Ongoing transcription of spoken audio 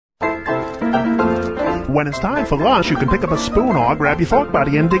When it's time for lunch, you can pick up a spoon or grab your fork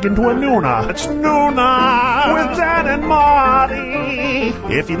buddy and dig into a Nooner. It's Nooner with Dan and Marty.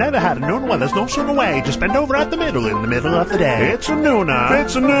 If you never had a Nooner, well, there's no sooner way. Just bend over at the middle in the middle of the day. It's a Nooner.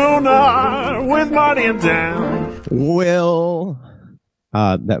 It's a Nooner with Marty and Dan. Will.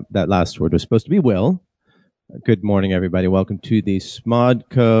 That last word was supposed to be Will. Good morning, everybody. Welcome to the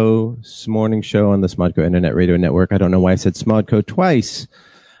Smodco Morning Show on the Smodco Internet Radio Network. I don't know why I said Smodco twice.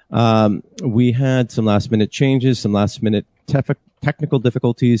 We had some last-minute changes, some last-minute technical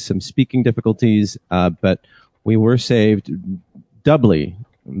difficulties, some speaking difficulties, but we were saved doubly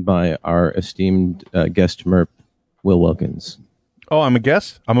by our esteemed guest MERP, Will Wilkins. Oh, I'm a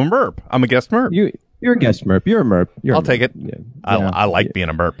guest? I'm a MERP. I'm a guest MERP. You're a guest MERP. You're a MERP. I'll take it. Yeah. I like being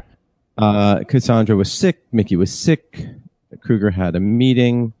a MERP. Cassandra was sick. Mickey was sick. Kruger had a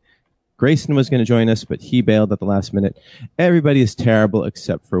meeting. Grayson was going to join us, but he bailed at the last minute. Everybody is terrible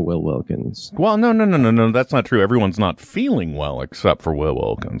except for Will Wilkins. Well, no. That's not true. Everyone's not feeling well except for Will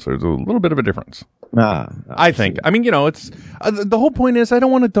Wilkins. There's a little bit of a difference. I think. I mean, it's the whole point is I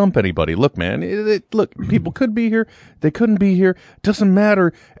don't want to dump anybody. Look, man. Look, people could be here. They couldn't be here. Doesn't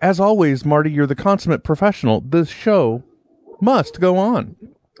matter. As always, Marty, you're the consummate professional. The show must go on.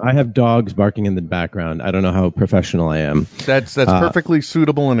 I have dogs barking in the background. I don't know how professional I am. That's perfectly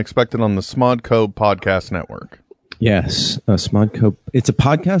suitable and expected on the Smodco Podcast Network. Yes, Smodco. It's a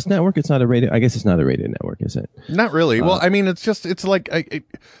podcast network. It's not a radio. I guess it's not a radio network, is it? Not really. Well, I mean, it's like,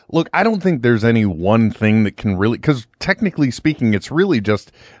 look, I don't think there's any one thing that can really, because technically speaking, it's really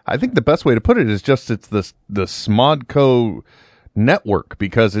just, I think the best way to put it is just it's the Smodco network,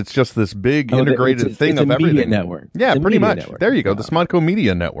 because it's just this big integrated thing of everything. Media network. Yeah, pretty much. Network. There you go. The Smodco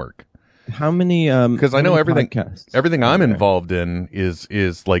Media Network. How many? Because I know everything. Podcasts? Everything I'm involved in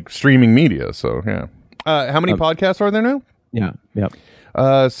is like streaming media. So yeah. How many podcasts are there now? Yeah.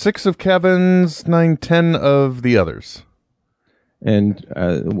 Yep. 6 of Kevin's, 10 of the others. And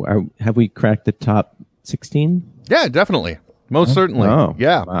have we cracked the top 16? Yeah, definitely. Most certainly. Oh,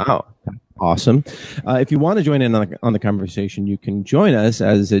 yeah. Wow. Awesome. If you want to join in on the conversation, you can join us,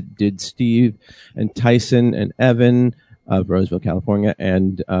 as it did Steve and Tyson and Evan of Roseville, California,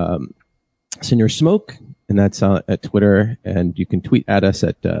 and Senior Smoke, and that's at Twitter. And you can tweet at us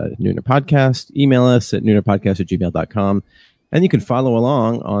at Nooner Podcast, email us at noonerpodcast@gmail.com, and you can follow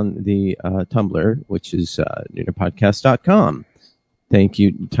along on the Tumblr, which is noonerpodcast.com. Thank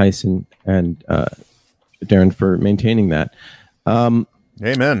you, Tyson and Darren, for maintaining that.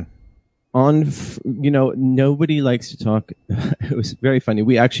 Amen. Nobody likes to talk. It was very funny.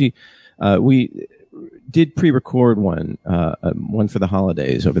 We actually, we did pre-record one for the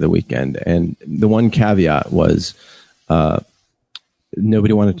holidays over the weekend. And the one caveat was,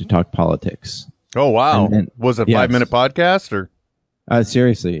 nobody wanted to talk politics. Oh, wow. Was it a 5-minute podcast or?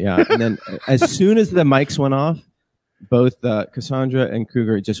 Seriously. Yeah. And then as soon as the mics went off, both Cassandra and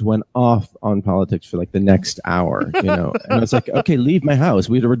Kruger just went off on politics for like the next hour, and I was like, okay, leave my house.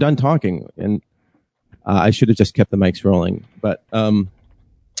 We were done talking, and I should have just kept the mics rolling. But it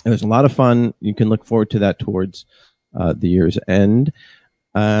was a lot of fun. You can look forward to that towards the year's end,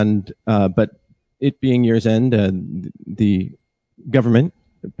 and but it being year's end, the government,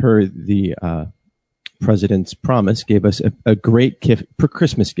 per the president's promise, gave us a great gift,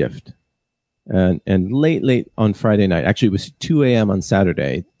 Christmas gift. And late on Friday night, actually it was 2 a.m. on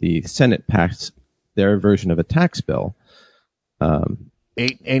Saturday, the Senate passed their version of a tax bill.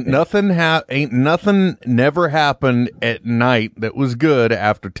 Ain't nothing never happened at night that was good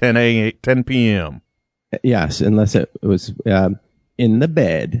after 10 p.m. Yes, unless it was in the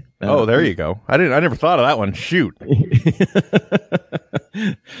bed. Oh, there you go. I never thought of that one. Shoot.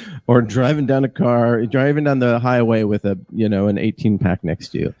 Or driving down the highway with an 18-pack next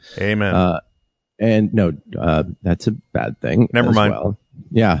to you. Amen. And no, that's a bad thing. Never mind. Well.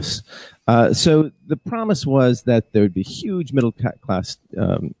 Yes. So the promise was that there would be huge middle class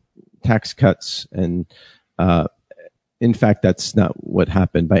tax cuts, and in fact, that's not what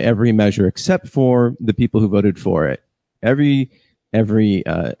happened by every measure, except for the people who voted for it. Every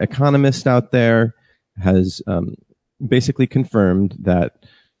economist out there has basically confirmed that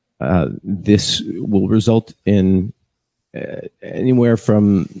this will result in anywhere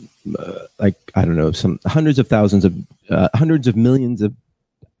from some hundreds of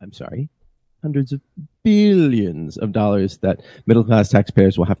billions of dollars that middle class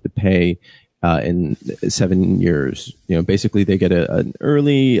taxpayers will have to pay in 7 years. Basically they get an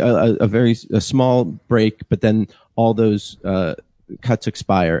early, a very small break, but then all those cuts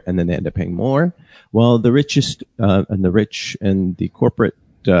expire and then they end up paying more. Well, the richest and the rich and the corporate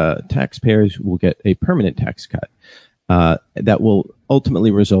taxpayers will get a permanent tax cut. that will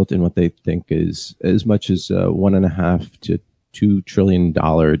ultimately result in what they think is as much as $1.5 to $2 trillion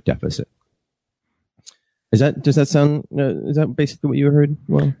deficit. Does that sound? Is that basically what you heard?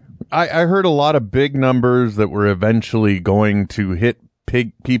 Well, I heard a lot of big numbers that were eventually going to hit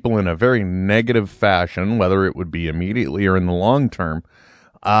people in a very negative fashion, whether it would be immediately or in the long term.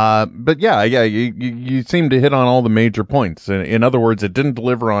 But yeah, you seem to hit on all the major points. In other words, it didn't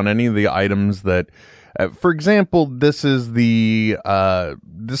deliver on any of the items that, for example, this is the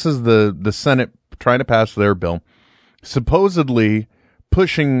Senate trying to pass their bill, supposedly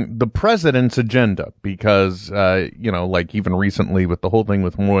pushing the president's agenda because, like even recently with the whole thing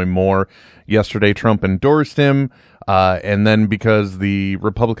with Roy Moore, yesterday Trump endorsed him. And then because the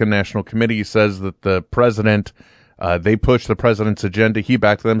Republican National Committee says that the president, they push the president's agenda, he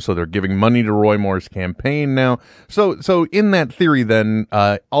backed them, so they're giving money to Roy Moore's campaign now. So in that theory, then,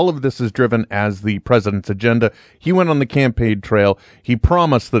 all of this is driven as the president's agenda. He went on the campaign trail. He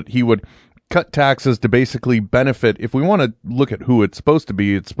promised that he would cut taxes to basically benefit. If we want to look at who it's supposed to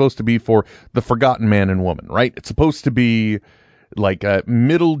be for the forgotten man and woman, right? It's supposed to be like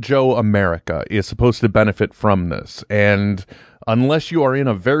middle Joe America is supposed to benefit from this. And unless you are in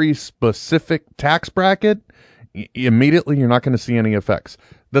a very specific tax bracket, immediately you're not going to see any effects.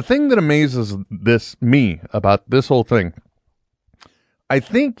 The thing that amazes me about this whole thing, I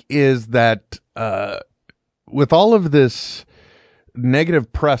think, is that with all of this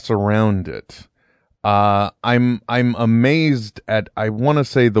negative press around it, I'm amazed at, I want to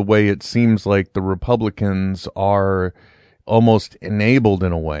say, the way it seems like the Republicans are almost enabled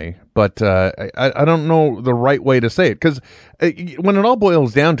in a way, but I don't know the right way to say it, because when it all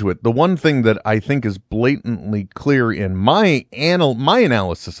boils down to it, the one thing that I think is blatantly clear in my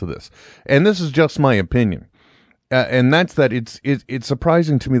analysis of this, and this is just my opinion, and that's that it's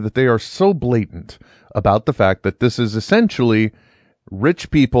surprising to me that they are so blatant about the fact that this is essentially rich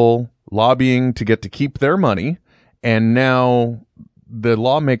people lobbying to get to keep their money, and now the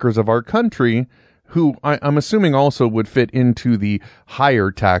lawmakers of our country, who I'm assuming also would fit into the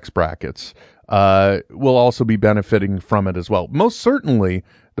higher tax brackets, will also be benefiting from it as well. Most certainly,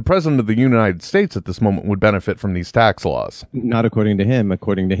 the President of the United States at this moment would benefit from these tax laws. Not according to him.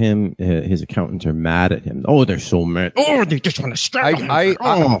 According to him, his accountants are mad at him. Oh, they're so mad. Oh, they just want to strike him.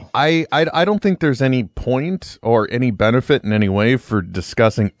 I don't think there's any point or any benefit in any way for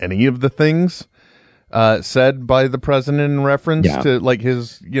discussing any of the things said by the president in reference to like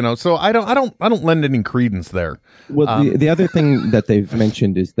his, so I don't lend any credence there. Well, the other thing that they've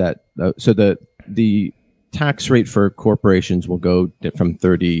mentioned is that, so the tax rate for corporations will go from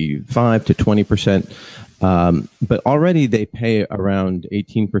 35 to 20%. But already they pay around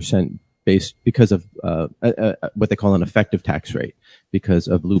 18% because of, what they call an effective tax rate, because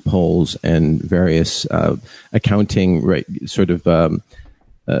of loopholes and various, accounting,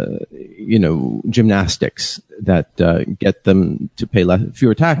 gymnastics that get them to pay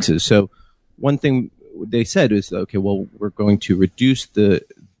fewer taxes. So one thing they said is, okay, well, we're going to reduce the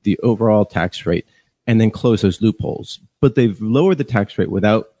overall tax rate and then close those loopholes. But they've lowered the tax rate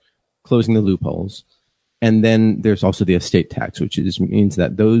without closing the loopholes. And then there's also the estate tax, which means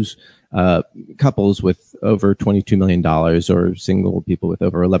that those couples with over $22 million or single people with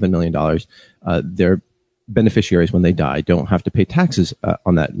over $11 million, they're beneficiaries when they die don't have to pay taxes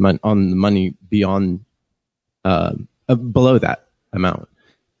on that on the money beyond below that amount.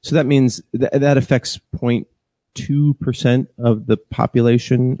 So that means that affects 0.2% of the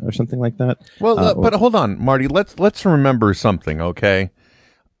population or something like that. Well, but hold on, Marty. Let's remember something, okay?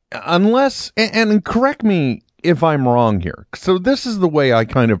 Unless, and correct me if I'm wrong here. So this is the way I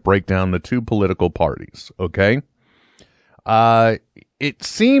kind of break down the two political parties, okay? It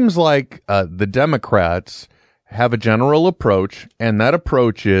seems like the Democrats have a general approach, and that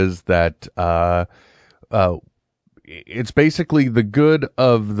approach is that it's basically the good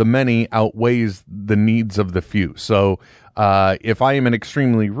of the many outweighs the needs of the few. So if I am an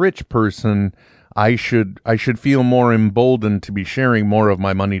extremely rich person, I should feel more emboldened to be sharing more of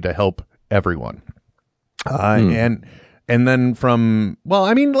my money to help everyone. And then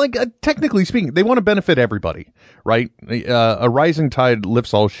technically speaking, they want to benefit everybody, right? A rising tide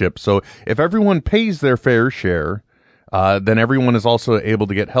lifts all ships. So if everyone pays their fair share, then everyone is also able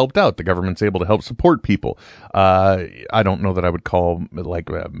to get helped out. The government's able to help support people. I don't know that I would call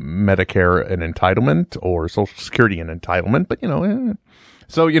Medicare an entitlement or Social Security an entitlement, but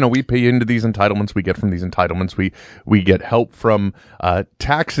So, we pay into these entitlements. We get from these entitlements. We get help from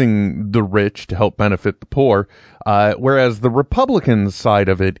taxing the rich to help benefit the poor. Whereas the Republican side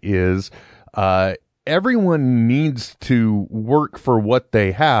of it is everyone needs to work for what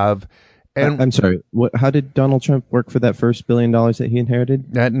they have, And I'm sorry. How did Donald Trump work for that first $1 billion that he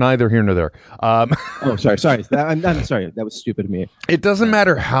inherited? Neither here nor there. Oh, sorry. I'm sorry. That was stupid of me. It doesn't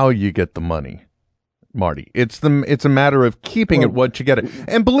matter how you get the money, Marty. It's a matter of keeping it what you get it.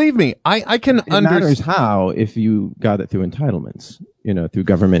 And believe me, I can understand. It matters how if you got it through entitlements, through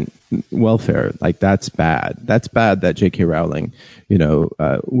government welfare. Like, that's bad. That's bad that J.K. Rowling,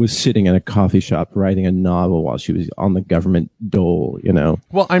 was sitting in a coffee shop writing a novel while she was on the government dole,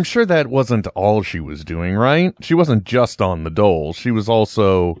 Well, I'm sure that wasn't all she was doing, right? She wasn't just on the dole. She was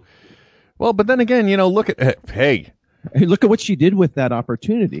also, well, but then again, look at, hey, look at what she did with that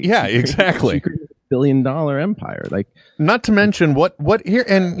opportunity. Yeah, exactly. She created $1 billion empire. Like, not to mention what here,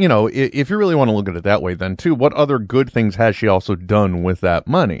 and if you really want to look at it that way, then too, what other good things has she also done with that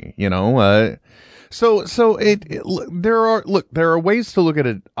money? So there are ways to look at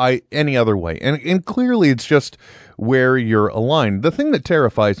it any other way, and clearly it's just where you're aligned. The thing that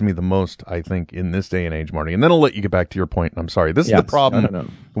terrifies me the most, I think, in this day and age, Marty, and then I'll let you get back to your point. I'm sorry. This is the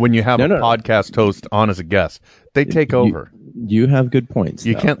problem when you have a podcast host on as a guest. They take over. You have good points.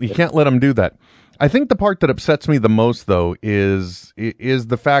 You can't let them do that. I think the part that upsets me the most, though, is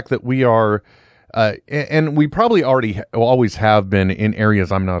the fact that we are, and we probably always have been in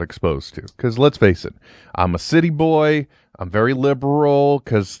areas I'm not exposed to. Because let's face it, I'm a city boy. I'm very liberal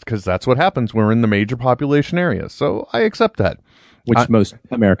because that's what happens. We're in the major population areas, so I accept that. Which most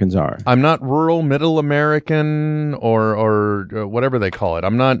Americans are. I'm not rural, middle American, or whatever they call it.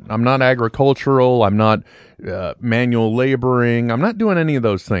 I'm not agricultural. I'm not manual laboring. I'm not doing any of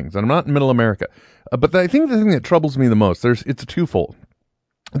those things. I'm not in middle America. But I think the thing that troubles me the most, it's a twofold.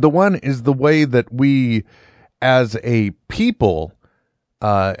 The one is the way that we, as a people,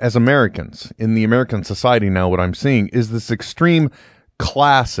 as Americans in the American society now, what I'm seeing is this extreme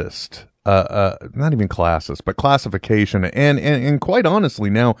classist. Not even classist, but classification and quite honestly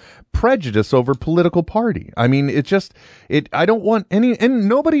now prejudice over political party. I mean, I don't want and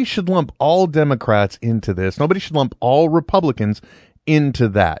nobody should lump all Democrats into this. Nobody should lump all Republicans into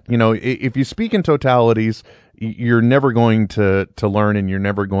that. If you speak in totalities, you're never going to learn, and you're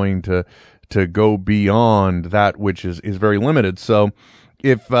never going to go beyond that, which is very limited. So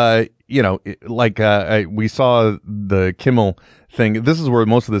if, we saw the Kimmel thing. This is where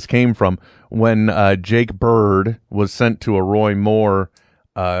most of this came from when Jake Bird was sent to a Roy Moore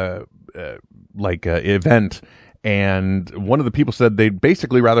event, and one of the people said they'd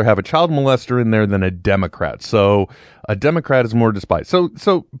basically rather have a child molester in there than a Democrat. So a Democrat is more despised.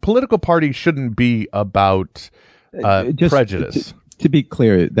 So political parties shouldn't be about prejudice. To be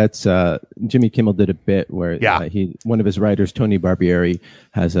clear, that's Jimmy Kimmel did a bit where one of his writers, Tony Barbieri,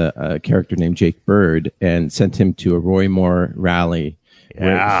 has a character named Jake Bird and sent him to a Roy Moore rally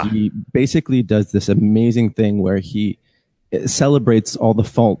where he basically does this amazing thing where he celebrates all the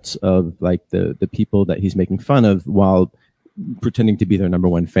faults of like the people that he's making fun of while pretending to be their number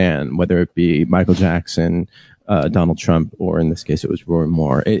one fan, whether it be Michael Jackson, Donald Trump, or in this case it was Roy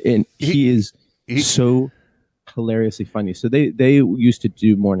Moore. And he is so hilariously funny. So they used to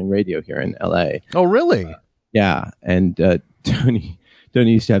do morning radio here in LA. Oh, really? Yeah. And Tony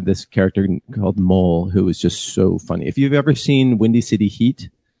used to have this character called Mole who was just so funny. If you've ever seen Windy City Heat,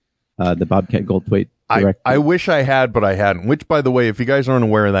 the Bobcat Goldthwait director. I wish I had, but I hadn't. Which, by the way, if you guys aren't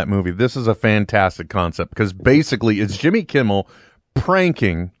aware of that movie, this is a fantastic concept because basically it's Jimmy Kimmel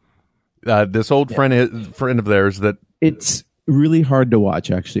pranking this old friend of theirs. That it's really hard to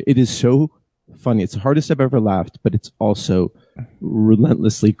watch. Actually, it is so funny. It's the hardest I've ever laughed, but it's also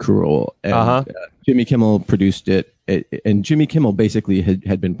relentlessly cruel. And Jimmy Kimmel produced it, and Jimmy Kimmel basically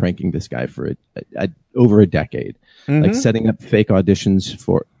had been pranking this guy for over a decade, like setting up fake auditions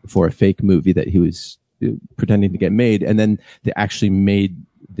for a fake movie that he was pretending to get made, and then they actually made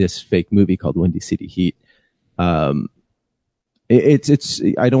this fake movie called Windy City Heat. It's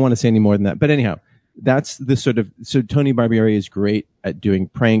I don't want to say any more than that, but anyhow. That's the so Tony Barbieri is great at doing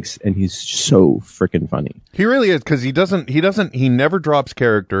pranks, and he's so freaking funny. He really is, because he never drops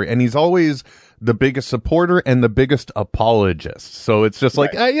character, and he's always the biggest supporter and the biggest apologist. So it's just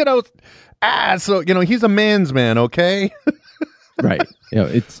like, he's a man's man, okay? Right.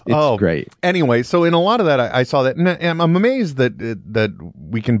 It's great. Anyway, so in a lot of that, I saw that, and I'm amazed that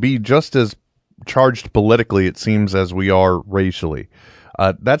we can be just as charged politically, it seems, as we are racially.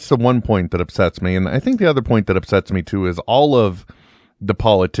 That's the one point that upsets me. And I think the other point that upsets me, too, is all of the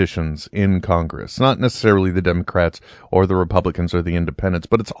politicians in Congress, not necessarily the Democrats or the Republicans or the Independents,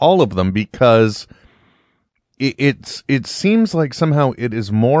 but it's all of them, because it seems like somehow it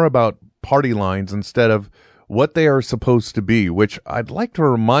is more about party lines instead of what they are supposed to be, which I'd like to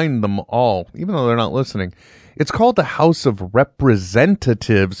remind them all, even though they're not listening, it's called the House of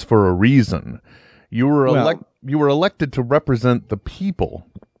Representatives for a reason. You were elected to represent the people.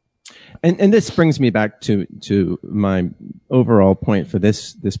 And this brings me back to my overall point for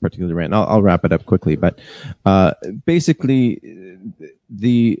this particular rant. I'll wrap it up quickly, but basically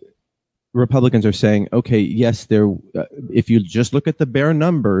the Republicans are saying, okay, yes, if you just look at the bare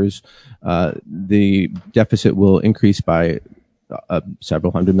numbers, the deficit will increase by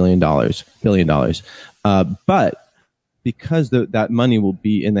several $100 billion. But because that money will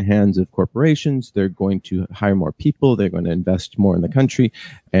be in the hands of corporations, they're going to hire more people, they're going to invest more in the country,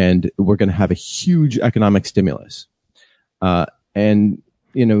 and we're going to have a huge economic stimulus. And,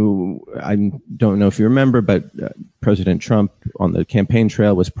 you know, I don't know if you remember, but President Trump on the campaign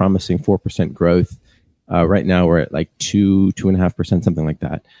trail was promising 4% growth. Right now we're at like 2.5%, something like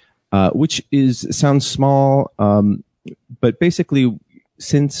that, which sounds small. But basically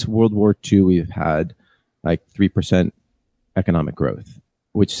since World War II, we've had like 3% economic growth,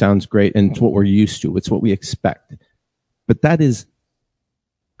 which sounds great. And it's what we're used to. It's what we expect. But that is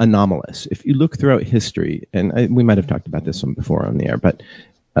anomalous. If you look throughout history, and we might have talked about this one before on the air, but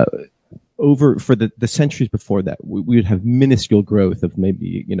for the centuries before that, we would have minuscule growth of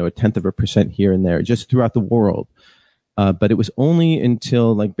maybe, you know, 0.1% here and there just throughout the world. But it was only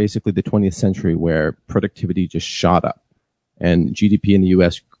until like basically the 20th century where productivity just shot up and GDP in the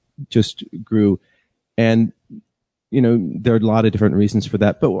US just grew. And, you know, there are a lot of different reasons for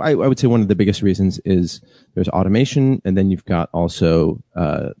that. But I would say one of the biggest reasons is there's automation. And then you've got also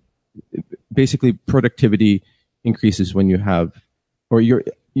basically productivity increases when you have, or your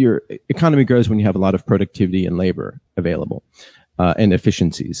economy grows when you have a lot of productivity and labor available. And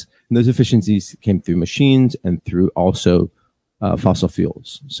efficiencies. And those efficiencies came through machines and through also fossil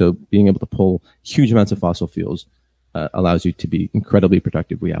fuels. So being able to pull huge amounts of fossil fuels allows you to be incredibly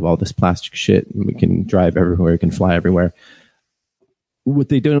productive. We have all this plastic shit, and we can drive everywhere, we can fly everywhere. What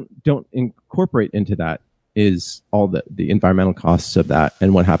they don't incorporate into that is all the environmental costs of that,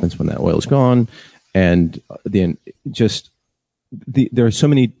 and what happens when that oil is gone, and there are so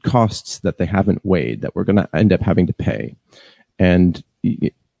many costs that they haven't weighed that we're going to end up having to pay. And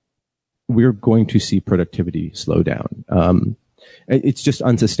we're going to see productivity slow down. It's just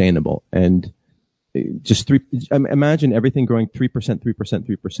unsustainable. And imagine everything growing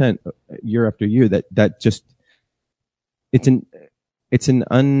 3% year after year. It's an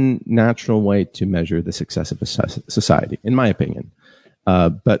unnatural way to measure the success of a society, in my opinion.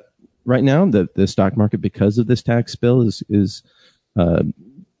 But right now, the stock market, because of this tax bill, is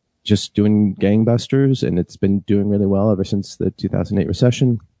just doing gangbusters, and it's been doing really well ever since the 2008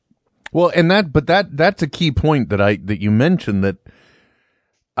 recession. Well, and that's a key point that you mentioned, that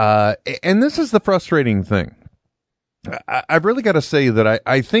and this is the frustrating thing. I've really got to say that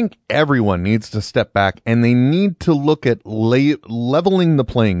I think everyone needs to step back, and they need to look at leveling the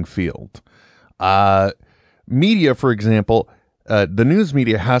playing field. Media, for example, the news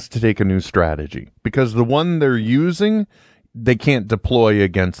media has to take a new strategy, because the one they're using, they can't deploy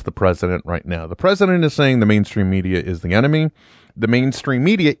against the president right now. The president is saying the mainstream media is the enemy. The mainstream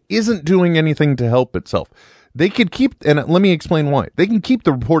media isn't doing anything to help itself. They could keep, and let me explain why. They can keep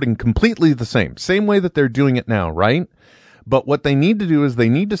the reporting completely the same way that they're doing it now, right? But what they need to do is they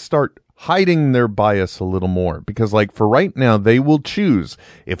need to start hiding their bias a little more, because like for right now, they will choose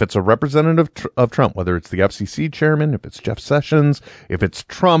if it's a representative of Trump, whether it's the FCC chairman, if it's Jeff Sessions, if it's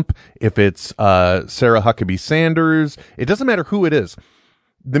Trump, if it's Sarah Huckabee Sanders. It doesn't matter who it is.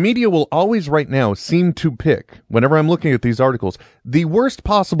 The media will always right now seem to pick, whenever I'm looking at these articles, the worst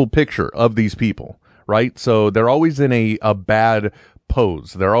possible picture of these people, right? So they're always in a bad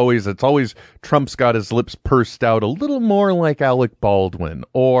pose. It's always Trump's got his lips pursed out a little more like Alec Baldwin,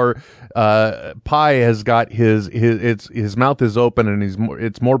 or Pai has got his mouth is open and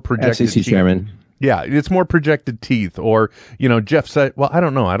it's more projected FCC chairman. Yeah, it's more projected teeth, or Jeff well, I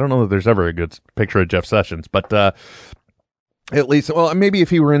don't know that there's ever a good picture of Jeff Sessions, but at least, well, maybe if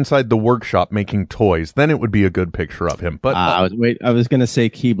he were inside the workshop making toys, then it would be a good picture of him. But I was going to say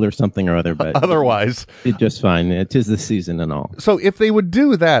Keebler something or other, but otherwise, it's just fine. It is the season and all. So if they would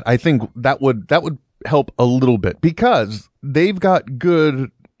do that, I think that would help a little bit, because they've got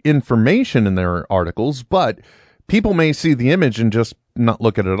good information in their articles, but people may see the image and just not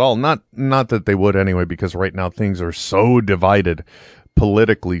look at it at all. Not that they would anyway, because right now things are so divided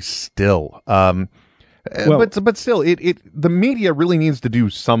politically still. But still, the media really needs to do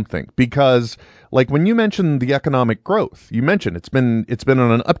something, because like when you mentioned the economic growth, you mentioned it's been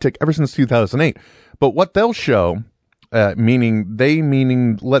on an uptick ever since 2008. But what they'll show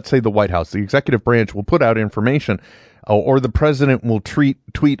meaning, let's say the White House, the executive branch will put out information, or the president will tweet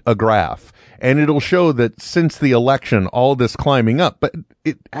a graph, and it'll show that since the election, all this climbing up. But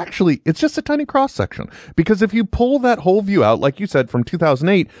it's just a tiny cross section, because if you pull that whole view out, like you said, from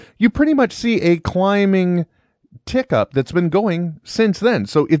 2008, you pretty much see a climbing tick up that's been going since then.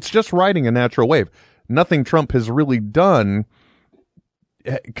 So it's just riding a natural wave. Nothing Trump has really done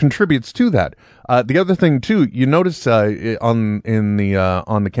contributes to that. The other thing too, you notice on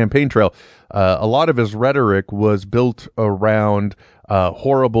the campaign trail, a lot of his rhetoric was built around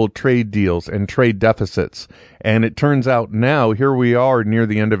horrible trade deals and trade deficits. And it turns out now, here we are near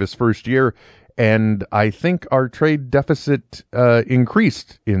the end of his first year, and I think our trade deficit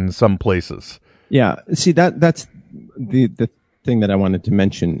increased in some places. Yeah, see, that's the thing that I wanted to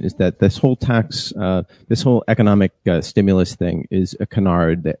mention, is that this whole this whole economic stimulus thing is a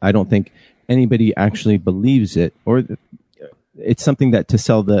canard. That I don't think anybody actually believes it, or it's something that to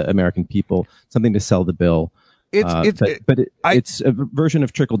sell the American people, something to sell the bill. It's a version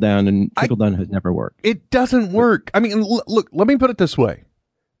of trickle down, and trickle down has never worked. It doesn't work. I mean, look, let me put it this way,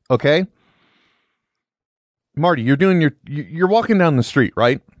 okay? Marty, you're walking down the street,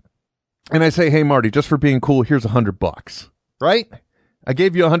 right? And I say, hey, Marty, just for being cool, here's $100, right? I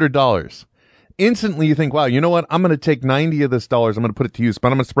gave you $100. Instantly, you think, wow, you know what? I'm going to take 90 of this dollars. I'm going to put it to use,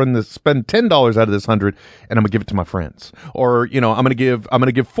 but I'm going to spend $10 out of this 100, and I'm going to give it to my friends. Or, I'm going to give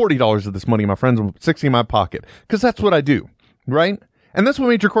 $40 of this money to my friends and put 60 in my pocket, because that's what I do, right? And that's what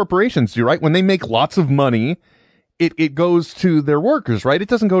major corporations do, right? When they make lots of money, it goes to their workers, right? It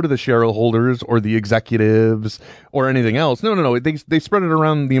doesn't go to the shareholders or the executives or anything else. No. They spread it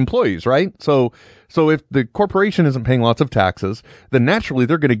around the employees, right? So if the corporation isn't paying lots of taxes, then naturally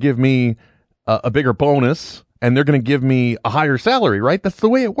they're going to give me a bigger bonus, and they're going to give me a higher salary, right? That's the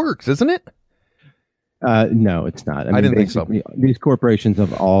way it works, isn't it? No, it's not. I didn't think so. These corporations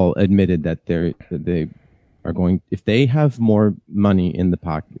have all admitted that they are going, if they have more money in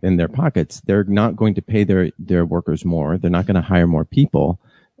their pockets, they're not going to pay their workers more. They're not going to hire more people.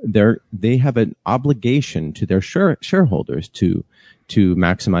 They have an obligation to their shareholders to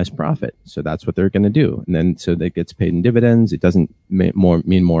maximize profit. So that's what they're going to do. And then so that gets paid in dividends. It doesn't mean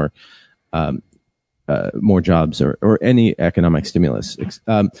more jobs or any economic stimulus.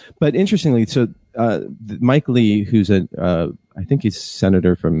 But interestingly, so Mike Lee, who's I think he's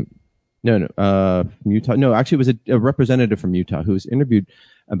senator from Utah. No, actually, it was a representative from Utah who was interviewed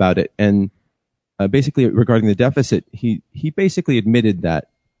about it, and basically regarding the deficit, he basically admitted that,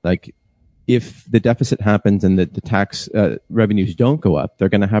 like, if the deficit happens and the tax revenues don't go up, they're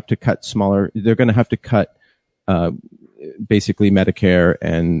going to have to cut They're going to have to cut basically Medicare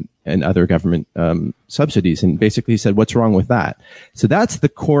and other government subsidies. And basically he said, what's wrong with that? So that's the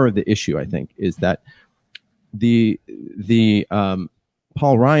core of the issue, I think, is that the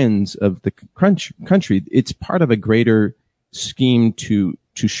Paul Ryan's of the country, it's part of a greater scheme to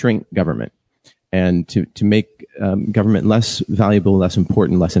shrink government and to make government less valuable, less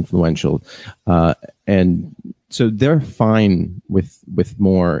important, less influential. And so they're fine with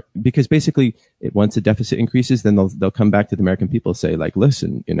more, because basically once the deficit increases, then they'll come back to the American people and say, like,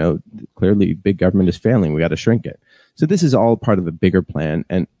 listen, clearly big government is failing. We got to shrink it. So this is all part of a bigger plan,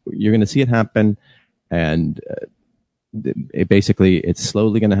 and you're going to see it happen. And it's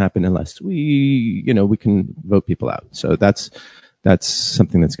slowly going to happen unless we can vote people out. So that's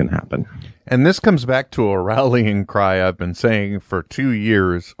something that's going to happen. And this comes back to a rallying cry I've been saying for 2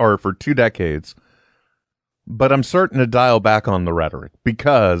 years, or for 2 decades. But I'm starting to dial back on the rhetoric,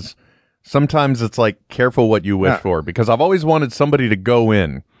 because sometimes it's like, careful what you wish for, because I've always wanted somebody to go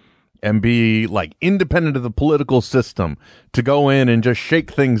in and be like independent of the political system, to go in and just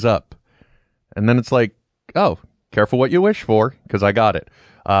shake things up. And then it's like, oh, careful what you wish for, because I got it.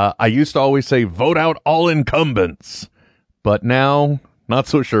 I used to always say, vote out all incumbents, but now not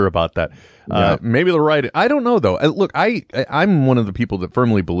so sure about that. Maybe the right. I don't know, though. Look, I'm one of the people that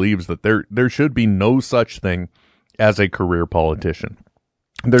firmly believes that there should be no such thing as a career politician.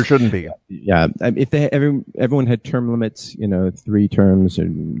 There shouldn't be. Yeah, if everyone had term limits, 3 terms,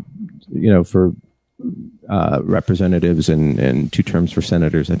 and for representatives and 2 terms for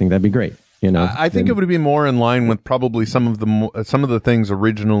senators, I think that'd be great. I think it would be more in line with probably some of the things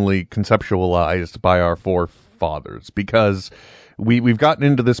originally conceptualized by our forefathers, because we've gotten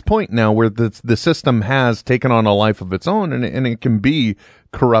into this point now where the system has taken on a life of its own, and it can be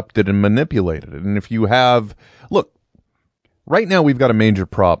corrupted and manipulated. And if you have, look, right now we've got a major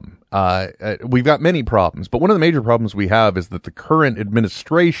problem. We've got many problems, but one of the major problems we have is that the current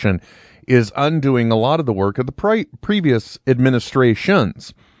administration is undoing a lot of the work of the previous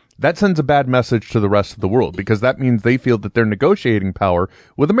administrations. that sends a bad message to the rest of the world, because that means they feel that their negotiating power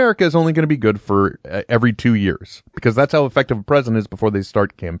with America is only going to be good for every 2 years, because that's how effective a president is before they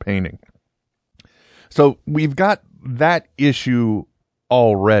start campaigning. So we've got that issue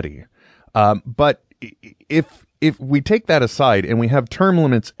already. But if we take that aside and we have term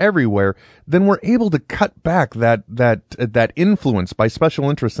limits everywhere, then we're able to cut back that influence by special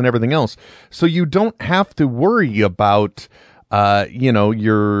interests and everything else. So you don't have to worry about,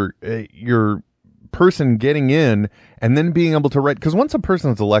 your person getting in and then being able to write. Because once a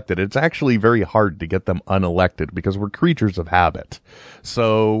person is elected, it's actually very hard to get them unelected, because we're creatures of habit.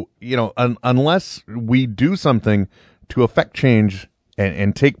 So, unless we do something to affect change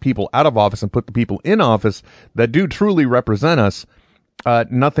and take people out of office and put the people in office that do truly represent us,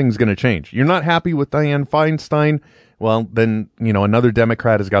 nothing's going to change. You're not happy with Dianne Feinstein? Well, then, another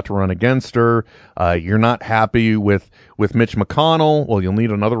Democrat has got to run against her. You're not happy with Mitch McConnell? Well, you'll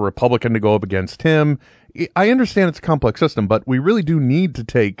need another Republican to go up against him. I understand it's a complex system, but we really do need to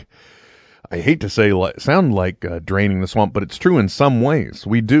take, I hate to say, sound like draining the swamp, but it's true in some ways.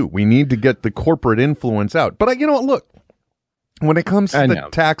 We do. We need to get the corporate influence out. But, look, when it comes to the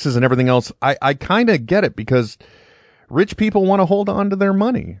taxes and everything else, I kind of get it, because rich people want to hold on to their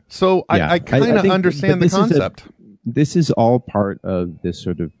money. So I kind of understand the concept. This is all part of this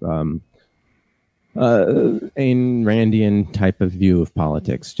sort of Ayn Randian type of view of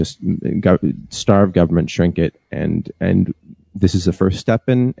politics. Just starve government, shrink it, and this is the first step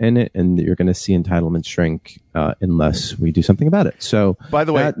in it, and you're going to see entitlements shrink unless we do something about it. So, by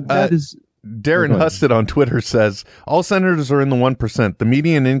the way, that is. Darren Husted on Twitter says, all senators are in the 1%. The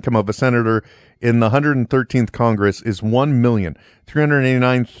median income of a senator in the 113th Congress is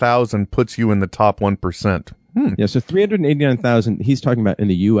 $1,389,000, puts you in the top 1%. Yeah, so 389,000, he's talking about in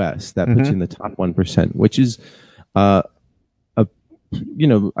the U.S., that puts you in the top 1%, which is, I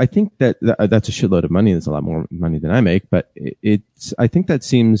think that's a shitload of money. That's a lot more money than I make, but I think that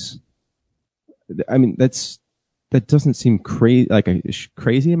seems, that doesn't seem like a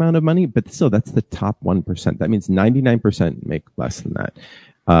crazy amount of money, but still, that's the top 1%. That means 99% make less than that.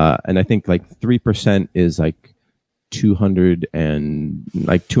 And I think like 3% is like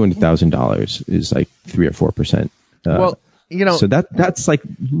 $200,000 is like 3 or 4%. So that's like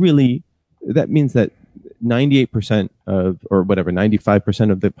really, that means that 98% or whatever,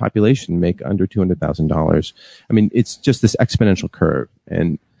 95% of the population make under $200,000. It's just this exponential curve.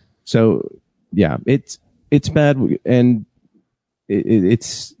 And so, yeah, it's bad, and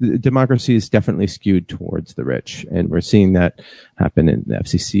democracy is definitely skewed towards the rich, and we're seeing that happen in the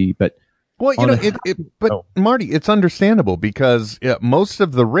FCC. But Marty, it's understandable, because most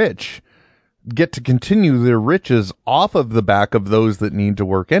of the rich get to continue their riches off of the back of those that need to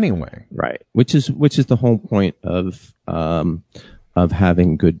work anyway, right? Which is the whole point of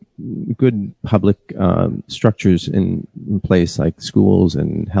having good public structures in place, like schools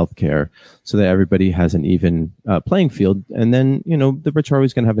and healthcare, so that everybody has an even playing field. And then, the rich are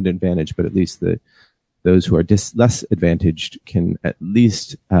always going to have an advantage, but at least those who are less advantaged can at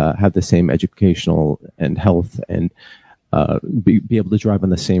least have the same educational and health and be able to drive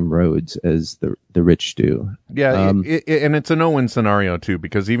on the same roads as the rich do. Yeah, and it's a no-win scenario too,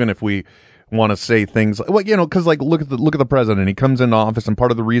 because even if we want to say things because look at the president. He comes into office, and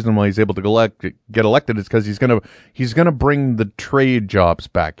part of the reason why he's able to get elected is because he's gonna bring the trade jobs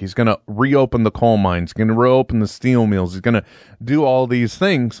back. He's gonna reopen the coal mines. He's gonna reopen the steel mills. He's gonna do all these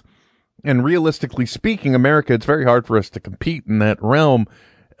things. And realistically speaking, America, it's very hard for us to compete in that realm.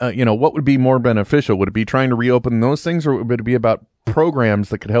 What would be more beneficial? Would it be trying to reopen those things, or would it be about programs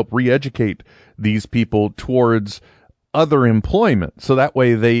that could help re-educate these people towards other employment, so that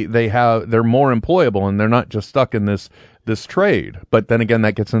way they're more employable and they're not just stuck in this trade? But then again,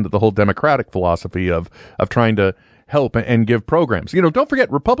 that gets into the whole democratic philosophy of trying to help and give programs. Don't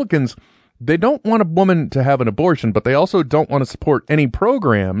forget, Republicans, they don't want a woman to have an abortion, but they also don't want to support any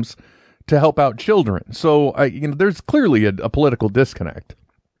programs to help out children. So there's clearly a political disconnect.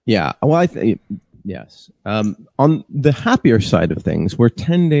 Yeah, well, I think. Yes. On the happier side of things, we're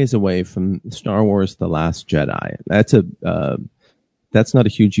 10 days away from Star Wars: The Last Jedi. That's not a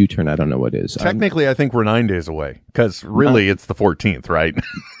huge U-turn. I don't know what is. Technically, I think we're 9 days away, because really it's the 14th, right?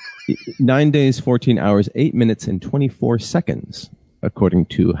 9 days, 14 hours, 8 minutes, and 24 seconds, according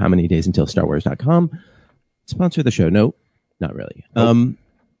to howmanydaysUntilStarWars.com. Sponsor the show. No, not really. Nope.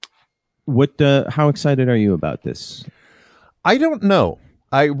 How excited are you about this? I don't know.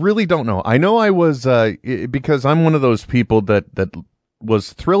 I really don't know. I know I was, because I'm one of those people that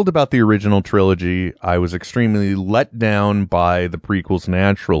was thrilled about the original trilogy. I was extremely let down by the prequels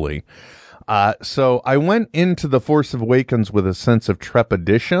naturally. So I went into The Force Awakens with a sense of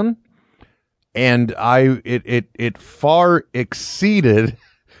trepidation, and it far exceeded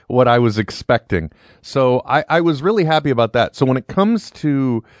what I was expecting. So I was really happy about that. So when it comes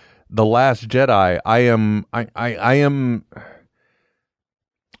to The Last Jedi,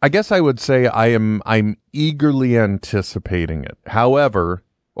 I guess I would say I'm eagerly anticipating it. However,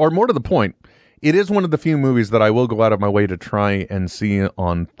 or more to the point, it is one of the few movies that I will go out of my way to try and see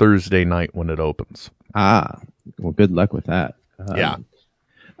on Thursday night when it opens. Well, good luck with that. The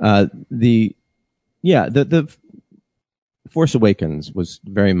Force Awakens was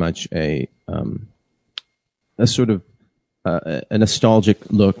very much a sort of a nostalgic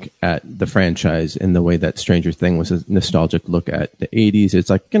look at the franchise in the way that Stranger Things was a nostalgic look at the 80s.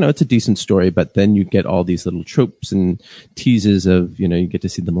 It's like, it's a decent story, but then you get all these little tropes and teases of, you get to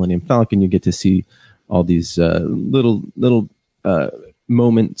see the Millennium Falcon, you get to see all these little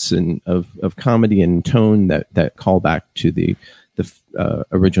moments of comedy and tone that call back to the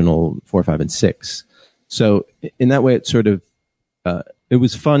original 4, 5, and 6. So in that way, it sort of it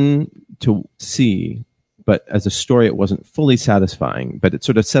was fun to see. But as a story, it wasn't fully satisfying. But it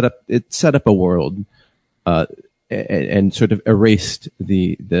sort of set up a world, and sort of erased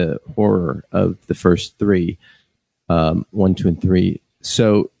the horror of the first three, 1, 2, and 3.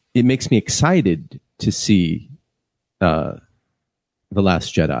 So it makes me excited to see The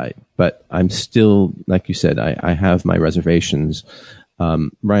Last Jedi. But I'm still, like you said, I have my reservations.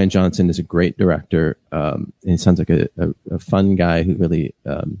 Rian Johnson is a great director. And he sounds like a fun guy who really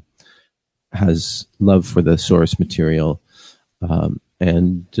has love for the source material,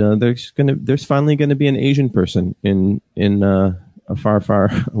 and there's finally gonna be an Asian person in a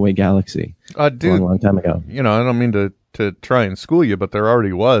far away galaxy. Dude, a long time ago. I don't mean to try and school you, but there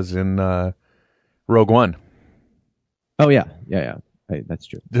already was in Rogue One. Oh yeah. That's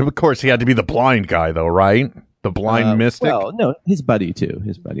true. Of course, he had to be the blind guy, though, right? The blind mystic. Well, no, his buddy too.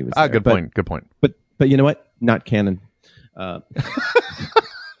 His buddy was. Good point. Good point. But you know what? Not canon.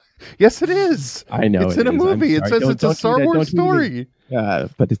 Yes, it is. I know it's in a movie. It says it's a Star Wars story.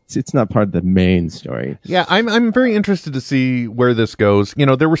 But it's not part of the main story. Yeah, I'm very interested to see where this goes.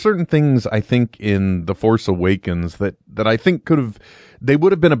 There were certain things I think in The Force Awakens that I think they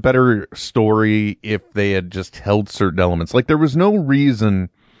would have been a better story if they had just held certain elements. Like there was no reason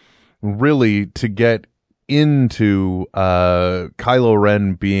really to get into Kylo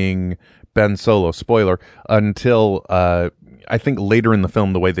Ren being Ben Solo, spoiler, until I think later in the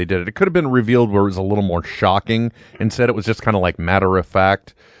film, the way they did it. It could have been revealed where it was a little more shocking. Instead, it was just kind of like matter of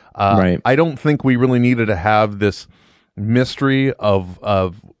fact. Right. I don't think we really needed to have this mystery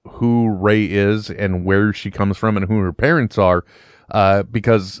of who Rey is and where she comes from and who her parents are,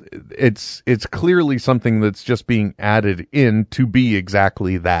 because it's clearly something that's just being added in to be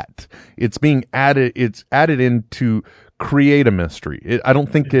exactly that. It's added in to create a mystery. I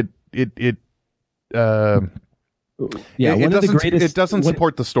don't think it doesn't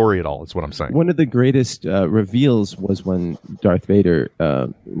support the story at all. Is what I'm saying. One of the greatest reveals was when Darth Vader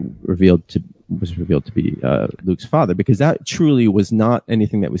was revealed to be Luke's father, because that truly was not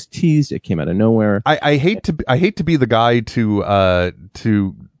anything that was teased. It came out of nowhere. I hate to be the guy to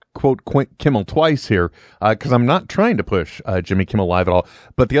quote Kimmel twice here, because I'm not trying to push Jimmy Kimmel Live at all.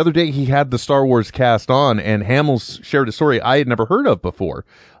 But the other day he had the Star Wars cast on, and Hamill's shared a story I had never heard of before.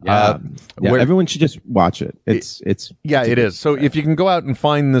 Where everyone should just watch it. It is. So if you can go out and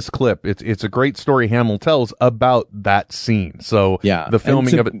find this clip, it's a great story Hamill tells about that scene. So the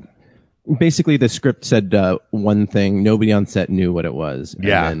filming of it. Basically, the script said one thing. Nobody on set knew what it was.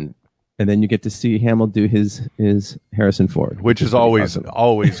 And then you get to see Hamill do his Harrison Ford, which is always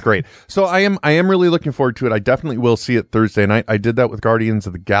great. So I am really looking forward to it. I definitely will see it Thursday night. I did that with Guardians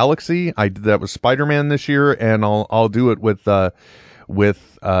of the Galaxy. I did that with Spider-Man this year, and I'll do it with I'll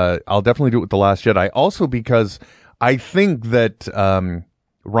definitely do it with The Last Jedi. Also because I think that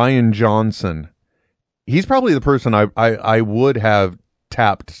Rian Johnson, he's probably the person I would have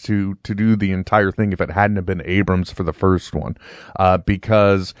tapped to do the entire thing if it hadn't have been Abrams for the first one,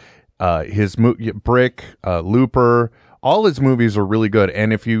 because his Brick, Looper, all his movies are really good.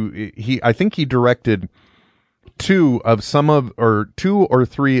 And I think he directed two or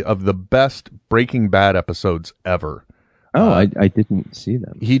three of the best Breaking Bad episodes ever. Oh, I didn't see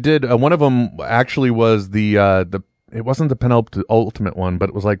them. He did. One of them actually was it wasn't the penultimate one, but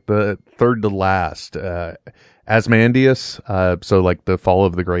it was like the third to last, Asmodeus. So like the Fall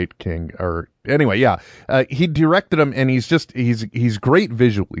of the Great King, or anyway, yeah. He directed them, and he's great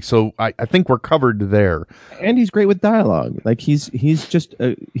visually. So I think we're covered there. And he's great with dialogue. Like he's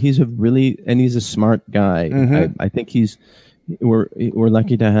a smart guy. Mm-hmm. I think he's we're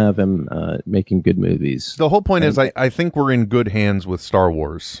lucky to have him making good movies. The whole point is, I think we're in good hands with Star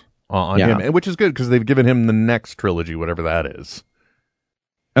Wars on him, which is good because they've given him the next trilogy, whatever that is.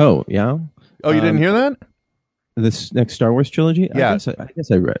 Oh, yeah? Oh, you didn't hear that? This next Star Wars trilogy? Yeah. I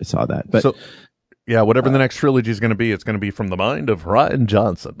guess I saw that. But yeah, whatever the next trilogy is going to be, it's going to be from the mind of Rian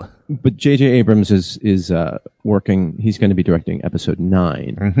Johnson. But J.J. Abrams is working. He's going to be directing episode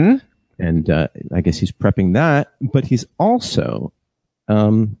 9. Mm-hmm. And I guess he's prepping that. But he's also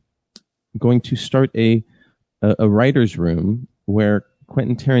going to start a writer's room where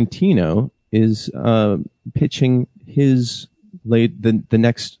Quentin Tarantino is pitching his the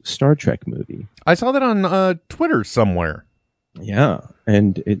next Star Trek movie. I saw that on Twitter somewhere. Yeah,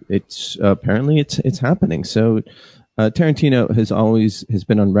 and it's apparently it's happening. So Tarantino has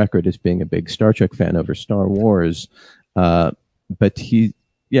been on record as being a big Star Trek fan over Star Wars, but he's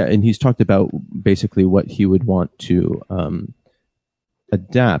talked about basically what he would want to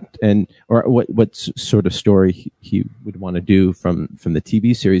adapt or what sort of story he would want to do from the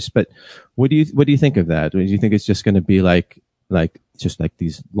TV series. But what do you think of that? Do you think it's just going to be like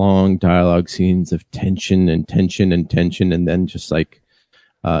these long dialogue scenes of tension and tension and tension, and then just like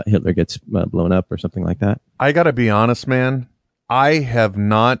Hitler gets blown up or something like that? I gotta be honest, man. I haven't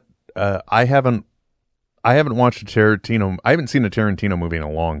watched a Tarantino. I haven't seen a Tarantino movie in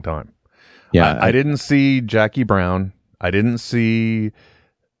a long time. Yeah, I didn't see Jackie Brown. I didn't see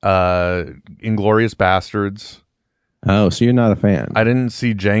Inglourious Bastards. Oh, so you're not a fan? I didn't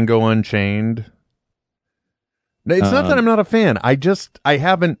see Django Unchained. It's not that I'm not a fan. I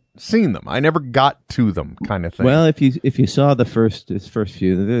haven't seen them. I never got to them, kind of thing. Well, if you saw his first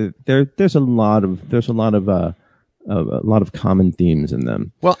few, there's a lot of common themes in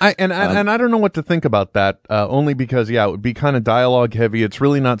them. Well, I don't know what to think about that. Only because it would be kind of dialogue heavy. It's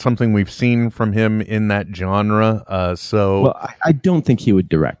really not something we've seen from him in that genre. Well, I don't think he would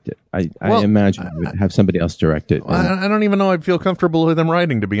direct it. I imagine he would have somebody else direct it. I don't even know I'd feel comfortable with him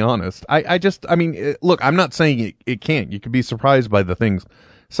writing, to be honest. Look, I'm not saying it can't. You could be surprised by the things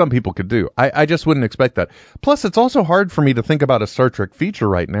some people could do. I just wouldn't expect that. Plus, it's also hard for me to think about a Star Trek feature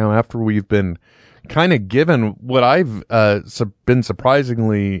right now after we've been kind of given what I've been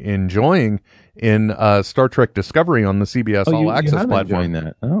surprisingly enjoying in Star Trek Discovery on the CBS All Access platform.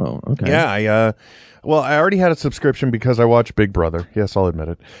 That. Oh, okay. Yeah, I already had a subscription because I watched Big Brother. Yes, I'll admit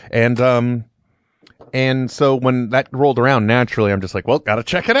it. And so when that rolled around, naturally, I'm just like, well, gotta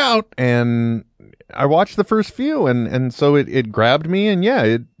check it out. And I watched the first few, and so it grabbed me. And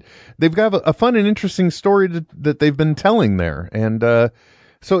yeah, they've got a fun and interesting story that they've been telling there. And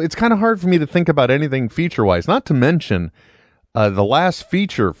so it's kind of hard for me to think about anything feature-wise, not to mention the last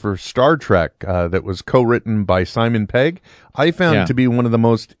feature for Star Trek that was co-written by Simon Pegg, I found to be one of the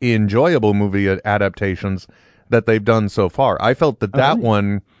most enjoyable movie adaptations that they've done so far. I felt that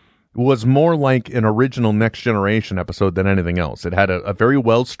one was more like an original Next Generation episode than anything else. It had a very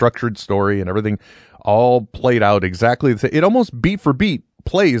well-structured story and everything all played out exactly the same. It almost beat for beat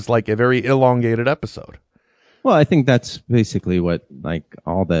plays like a very elongated episode. Well, I think that's basically what like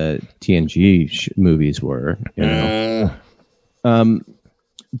all the TNG movies were. You know? I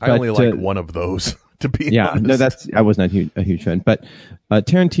only like one of those, to be honest. I wasn't a huge fan. But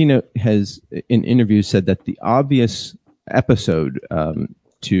Tarantino has, in interviews, said that the obvious episode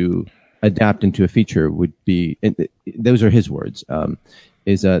to adapt into a feature would be, those are his words,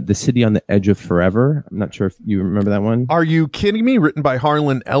 is The City on the Edge of Forever. I'm not sure if you remember that one. Are you kidding me? Written by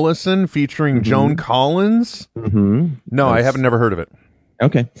Harlan Ellison, featuring Joan Collins? Mm-hmm. No, I haven't never heard of it.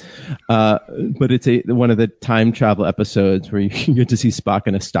 Okay. But it's one of the time travel episodes where you get to see Spock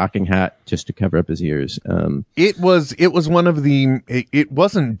in a stocking hat just to cover up his ears. It was one of the, it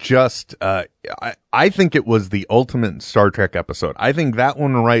wasn't just, I think it was the ultimate Star Trek episode. I think that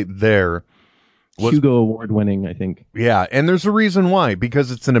one right there was Hugo Award winning, I think. Yeah. And there's a reason why, because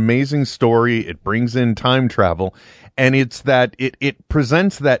it's an amazing story. It brings in time travel, and it's that it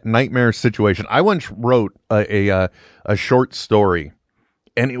presents that nightmare situation. I once wrote a short story,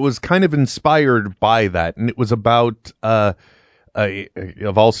 and it was kind of inspired by that. And it was about, of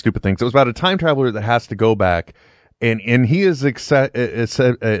all stupid things, it was about a time traveler that has to go back, and he is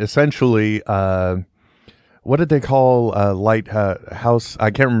essentially, what did they call Lighthouse? I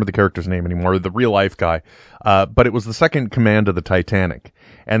can't remember the character's name anymore, the real life guy. But it was the second command of the Titanic.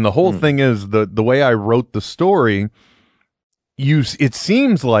 And the whole thing is, the way I wrote the story, it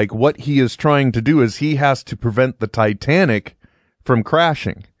seems like what he is trying to do is he has to prevent the Titanic from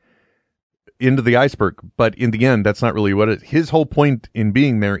crashing into the iceberg. But in the end, that's not really what his whole point in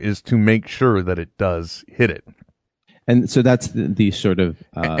being there is to make sure that it does hit it. And so that's the sort of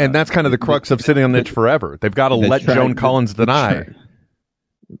and that's kind of the crux of sitting on the itch forever. They've got to let Joan Collins deny.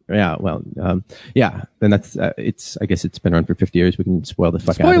 Yeah, well, yeah. Then that's it's. I guess it's been around for 50 years. We can spoil the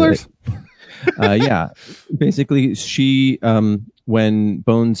fuck Spoilers. out of it. Yeah, basically, she when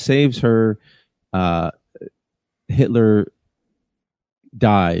Bones saves her, Hitler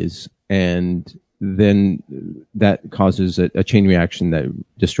dies, and then that causes a chain reaction that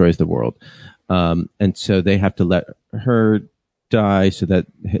destroys the world. And so they have to let her die so that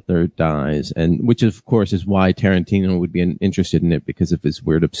Hitler dies, and which of course is why Tarantino would be interested in it, because of his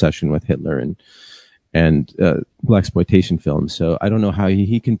weird obsession with Hitler and blaxploitation films. So I don't know how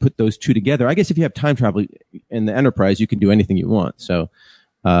he can put those two together. I guess if you have time travel in the Enterprise, you can do anything you want. So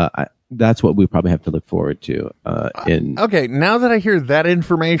that's what we probably have to look forward to. Okay, now that I hear that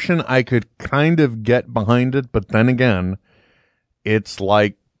information, I could kind of get behind it, but then again, it's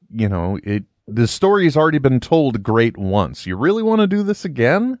like, you know, the story's already been told great once. You really want to do this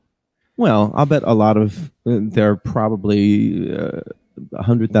again? Well, I'll bet a lot of there are probably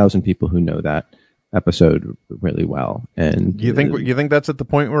 100,000 people who know that episode really well. And you think that's at the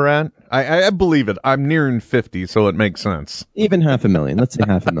point we're at? I believe it. I'm nearing 50, so it makes sense. Even 500,000. Let's say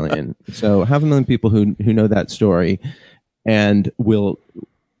 500,000. So 500,000 people who know that story and will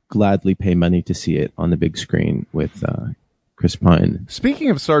gladly pay money to see it on the big screen with Chris Pine.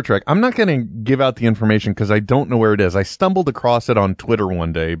 Speaking of Star Trek, I'm not going to give out the information because I don't know where it is. I stumbled across it on Twitter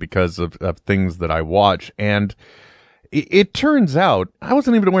one day because of things that I watch, and it turns out, I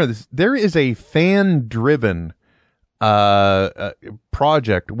wasn't even aware of this, there is a fan-driven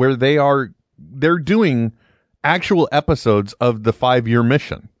project where they're doing actual episodes of the 5-year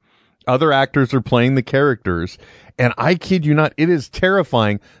mission. Other actors are playing the characters, and I kid you not, it is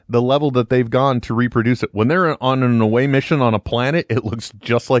terrifying the level that they've gone to reproduce it. When they're on an away mission on a planet, it looks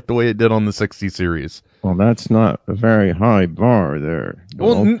just like the way it did on the 60 series. Well, that's not a very high bar there.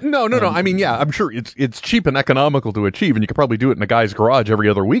 Well, no. I mean, yeah, I'm sure it's cheap and economical to achieve, and you could probably do it in a guy's garage every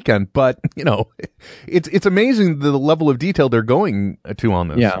other weekend. But you know, it's amazing the level of detail they're going to on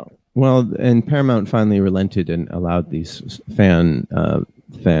this. Yeah. Well, and Paramount finally relented and allowed these fan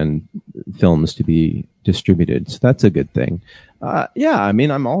films to be distributed, so that's a good thing. Yeah, I mean,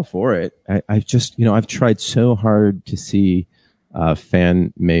 I'm all for it. I've just, I've tried so hard to see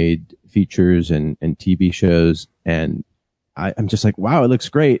fan-made features and TV shows, and I'm just like, wow, it looks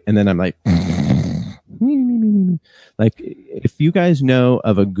great, and then I'm like, like, if you guys know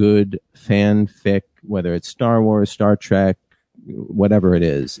of a good fanfic, whether it's Star Wars, Star Trek, whatever it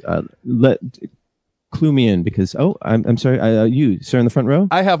is, clue me in, because I'm sorry, you sir in the front row.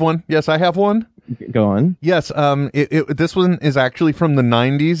 I have one. Yes, I have one. Go on. Yes, this one is actually from the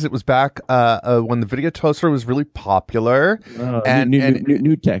 90s. It was back when the video toaster was really popular, and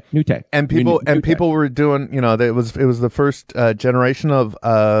new tech, and people were doing, it was the first generation of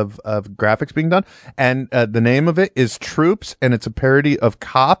graphics being done, and the name of it is Troops, and it's a parody of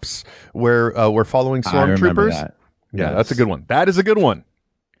Cops, where we're following stormtroopers. That. Yeah, yes. That's a good one. That is a good one.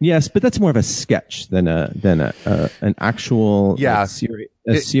 Yes, but that's more of a sketch than an actual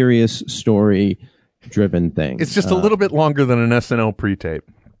serious story driven thing. It's just a little bit longer than an SNL pre-tape.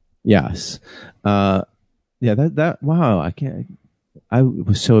 Yes. Yeah, that wow, I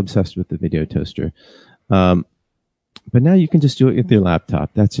was so obsessed with the video toaster. But now you can just do it with your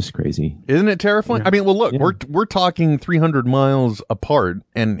laptop. That's just crazy. Isn't it terrifying? Yeah. I mean, well, look, we're talking 300 miles apart,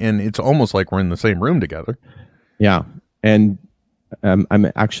 and it's almost like we're in the same room together. Yeah. And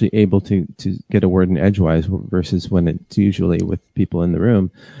I'm actually able to get a word in edgewise versus when it's usually with people in the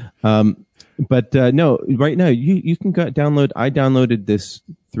room. But no, right now you can download. I downloaded this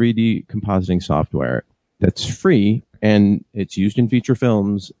 3D compositing software that's free, and it's used in feature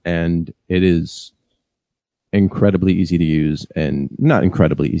films, and it is incredibly easy to use, and not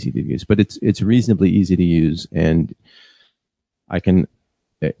incredibly easy to use, but it's reasonably easy to use, and I can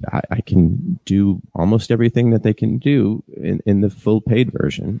do almost everything that they can do in the full paid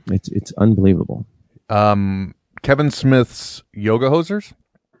version. It's unbelievable. Kevin Smith's Yoga Hosers,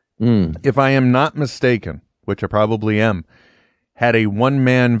 if I am not mistaken, which I probably am, had a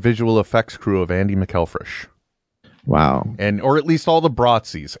one-man visual effects crew of Andy McElfresh. Wow. Or at least all the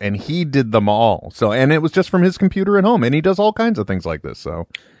Bratzies, and he did them all. So, and it was just from his computer at home, and he does all kinds of things like this. So,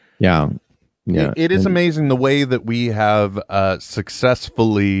 yeah. Yeah, it is amazing the way that we have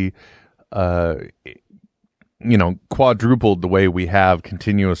successfully, quadrupled the way we have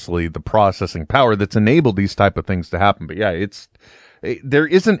continuously the processing power that's enabled these type of things to happen. But yeah, there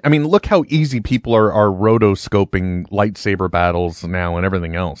isn't. I mean, look how easy people are rotoscoping lightsaber battles now and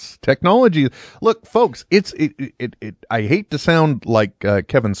everything else. Technology. Look, folks, I hate to sound like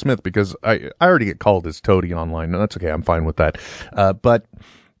Kevin Smith because I already get called as Toady online. No, that's okay. I'm fine with that. But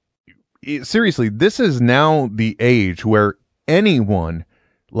seriously, this is now the age where anyone,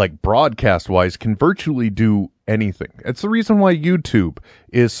 like broadcast wise, can virtually do anything. It's the reason why YouTube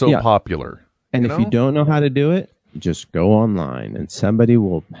is so popular. And if you don't know how to do it, just go online and somebody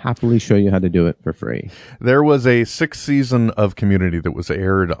will happily show you how to do it for free. There was a 6th season of Community that was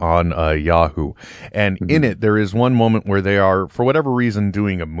aired on Yahoo. And in it, there is one moment where they are, for whatever reason,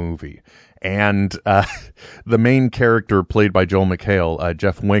 doing a movie. And the main character played by Joel McHale,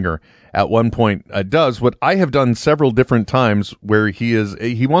 Jeff Winger, at one point does what I have done several different times, where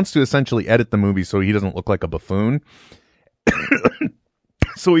he wants to essentially edit the movie so he doesn't look like a buffoon.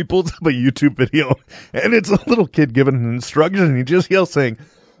 So he pulls up a YouTube video, and it's a little kid giving an instruction, and he just yells saying,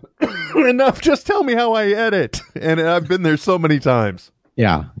 "Enough, just tell me how I edit." And I've been there so many times.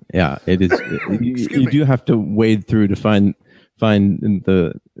 Yeah, it is. You do have to wade through to find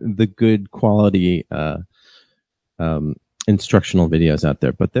the good quality instructional videos out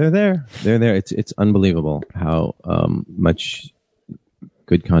there, but they're there. It's unbelievable how much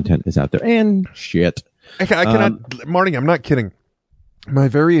good content is out there, and shit. I cannot, Marty, I'm not kidding. My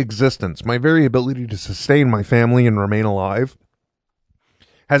very existence, my very ability to sustain my family and remain alive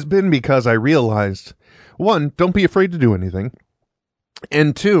has been because I realized, one, don't be afraid to do anything,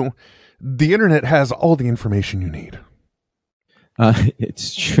 and two, the internet has all the information you need.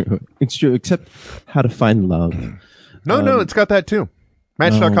 It's true, except how to find love. No, it's got that too.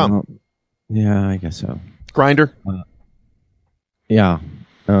 Match.com. Yeah, I guess so. Grindr.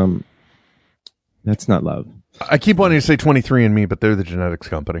 That's not love. I keep wanting to say 23andMe, but they're the genetics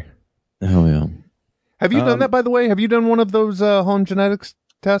company. Oh, yeah. Have you done that, by the way? Have you done one of those home genetics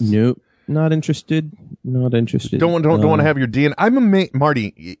tests? Nope. Not interested. Don't want to have your DNA. I'm amazed,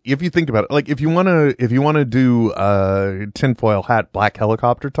 Marty. If you think about it, like if you want to do tinfoil hat black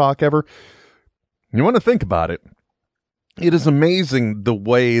helicopter talk ever, you want to think about it. It is amazing the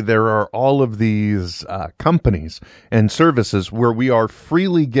way there are all of these companies and services where we are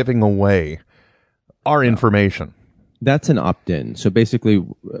freely giving away our information. That's an opt-in. So basically,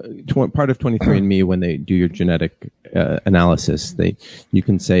 part of 23andMe, when they do your genetic analysis, you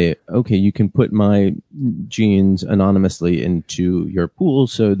can say, okay, you can put my genes anonymously into your pool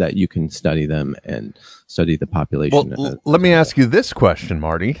so that you can study them and study the population. Well, let me ask you this question,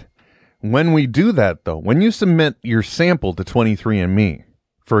 Marty. When we do that, though, when you submit your sample to 23andMe,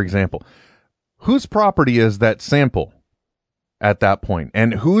 for example, whose property is that sample at that point?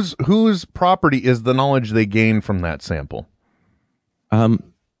 And whose property is the knowledge they gain from that sample? All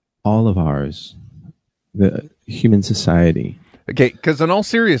of ours. The human society. Okay, because in all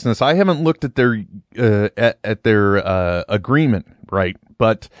seriousness, I haven't looked at their agreement, right?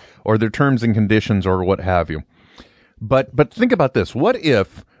 Or their terms and conditions or what have you. But think about this. What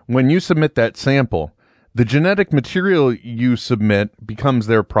if when you submit that sample, the genetic material you submit becomes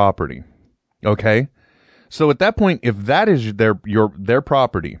their property? Okay? So at that point, if that is their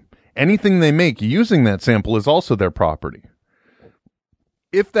property, anything they make using that sample is also their property.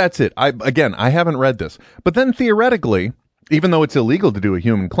 If that's it, I haven't read this, but then theoretically, even though it's illegal to do a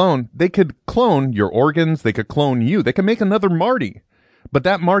human clone, they could clone your organs, they could clone you, they could make another Marty, but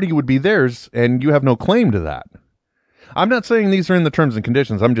that Marty would be theirs, and you have no claim to that. I'm not saying these are in the terms and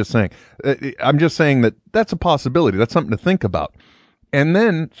conditions. I'm just saying that that's a possibility. That's something to think about. And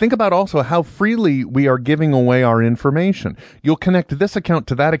then think about also how freely we are giving away our information. You'll connect this account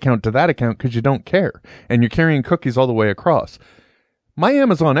to that account to that account because you don't care. And you're carrying cookies all the way across. My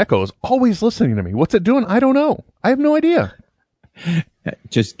Amazon Echo is always listening to me. What's it doing? I don't know. I have no idea.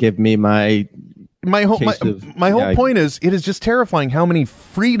 Just give me my whole point is, it is just terrifying how many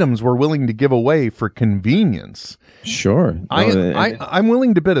freedoms we're willing to give away for convenience. Sure. I'm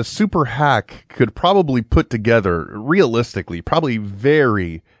willing to bet a super hack could probably put together, realistically, probably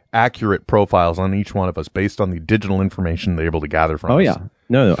very accurate profiles on each one of us based on the digital information they're able to gather from us. Oh, yeah.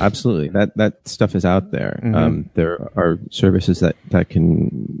 No, absolutely. That stuff is out there. Mm-hmm. There are services that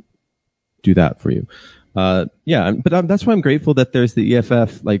can do that for you. But that's why I'm grateful that there's the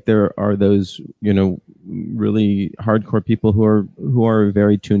EFF. Like there are those, really hardcore people who are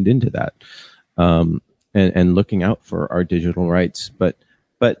very tuned into that. And looking out for our digital rights. But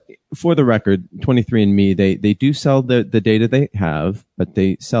for the record, 23andMe, they do sell the data they have, but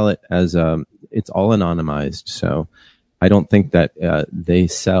they sell it as it's all anonymized. So I don't think that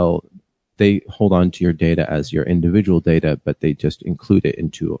they hold on to your data as your individual data, but they just include it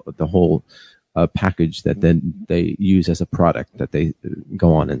into the whole a package that then they use as a product that they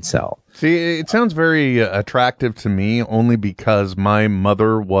go on and sell. See, it sounds very attractive to me only because my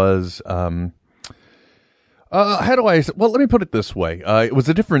mother was, how do I, well, let me put it this way. It was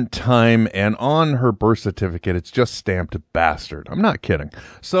a different time, and on her birth certificate, it's just stamped bastard. I'm not kidding.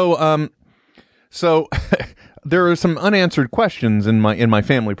 So there are some unanswered questions in my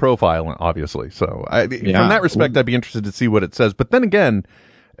family profile, obviously. So from that respect, I'd be interested to see what it says. But then again,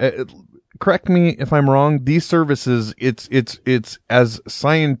 correct me if I'm wrong. These services, it's as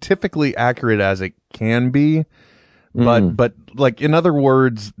scientifically accurate as it can be. But like, in other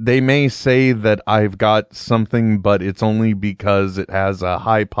words, they may say that I've got something, but it's only because it has a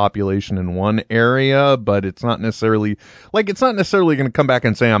high population in one area, but it's not necessarily going to come back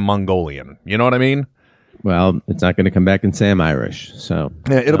and say I'm Mongolian. You know what I mean? Well, it's not going to come back and say I'm Irish. So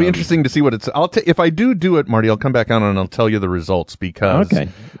yeah, it'll be interesting to see what it's. If I do it, Marty, I'll come back on and I'll tell you the results because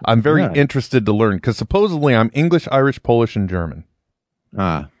I'm very interested to learn, because supposedly I'm English, Irish, Polish, and German.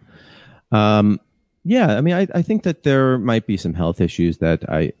 Yeah, I mean, I think that there might be some health issues that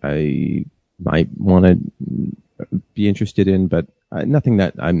I might want to be interested in, but nothing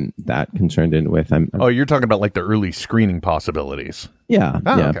that I'm that concerned with. You're talking about like the early screening possibilities. Yeah,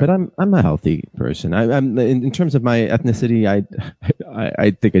 okay. But I'm a healthy person. I'm in terms of my ethnicity,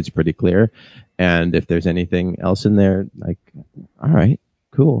 I think it's pretty clear. And if there's anything else in there, like, all right,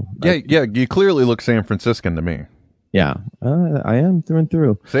 cool. Yeah, you clearly look San Franciscan to me. Yeah, I am through and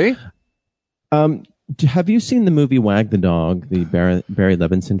through. See? Have you seen the movie Wag the Dog, the Barry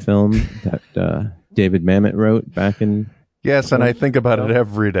Levinson film that David Mamet wrote back in... Yes, and I think about it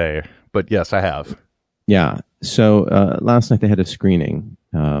every day. But yes, I have. Yeah. So last night they had a screening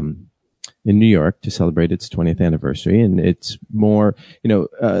in New York to celebrate its 20th anniversary. And it's more,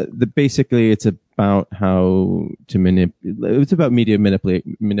 basically it's about how to it's about media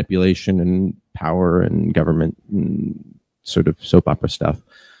manipulation and power and government and sort of soap opera stuff.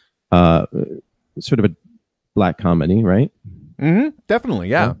 Sort of a black comedy, right? Mm-hmm. Definitely,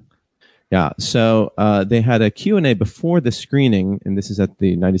 yeah. Yeah. So they had a Q&A before the screening, and this is at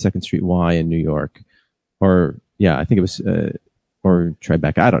the 92nd Street Y in New York. I think it was, or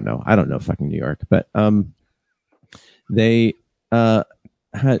Tribeca. I don't know fucking New York. But they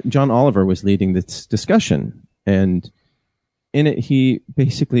had, John Oliver was leading this discussion, and in it, he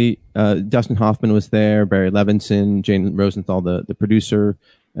basically, Dustin Hoffman was there, Barry Levinson, Jane Rosenthal, the producer,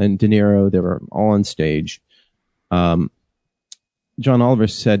 and De Niro. They were all on stage. John Oliver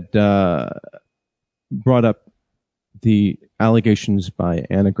said, brought up the allegations by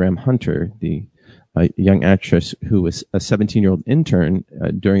Anna Graham Hunter, the young actress who was a 17-year-old intern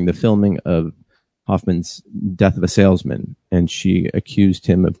during the filming of Hoffman's Death of a Salesman, and she accused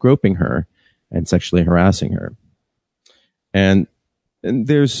him of groping her and sexually harassing her. And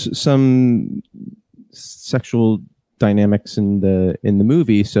there's some sexual dynamics in the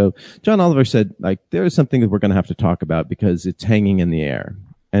movie. So John Oliver said, like, there's something that we're going to have to talk about because it's hanging in the air.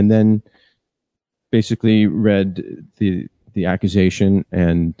 And then basically read the accusation,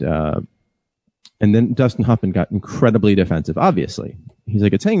 and then Dustin Hoffman got incredibly defensive. Obviously, he's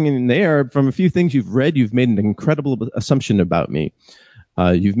like, it's hanging in the air. From a few things you've read, you've made an incredible assumption about me.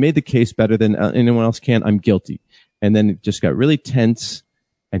 You've made the case better than anyone else can. I'm guilty. And then it just got really tense.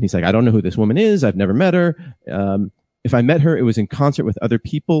 And he's like, I don't know who this woman is. I've never met her. If I met her, it was in concert with other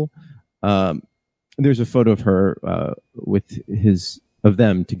people. There's a photo of her of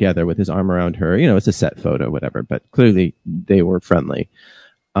them together with his arm around her. It's a set photo, whatever. But clearly they were friendly.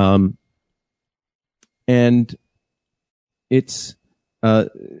 And it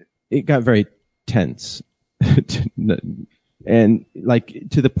got very tense, and like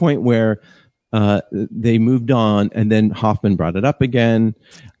to the point where they moved on, and then Hoffman brought it up again.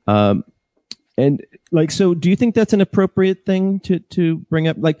 And like, so do you think that's an appropriate thing to bring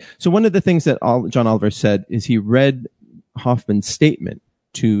up? Like, so one of the things that John Oliver said is he read Hoffman's statement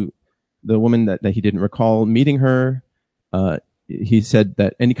to the woman that he didn't recall meeting her. He said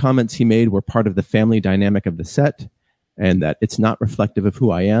that any comments he made were part of the family dynamic of the set, and that it's not reflective of who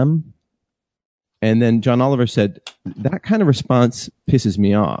I am. And then John Oliver said, that kind of response pisses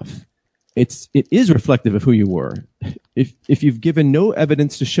me off. It is reflective of who you were. If you've given no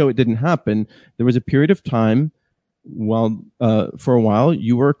evidence to show it didn't happen, there was a period of time for a while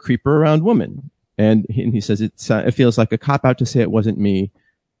you were a creeper around women. And he says it feels like a cop out to say it wasn't me.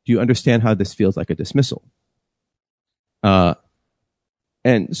 Do you understand how this feels like a dismissal?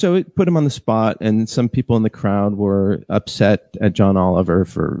 And so it put him on the spot, and some people in the crowd were upset at John Oliver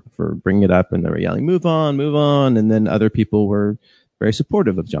for bringing it up, and they were yelling, move on, move on. And then other people were very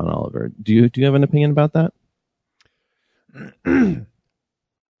supportive of John Oliver. Do you have an opinion about that?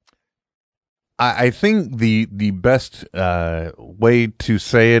 I think the best way to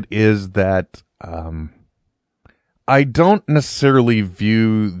say it is that I don't necessarily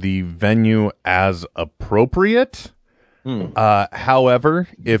view the venue as appropriate. However,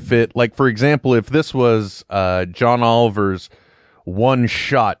 if it, like, for example, if this was John Oliver's one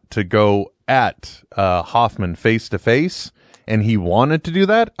shot to go at Hoffman face to face, and he wanted to do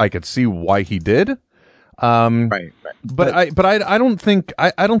that, I could see why he did. Right. But I don't think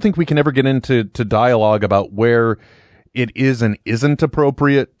we can ever get into dialogue about where it is and isn't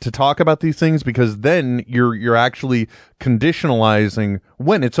appropriate to talk about these things, because then you're actually conditionalizing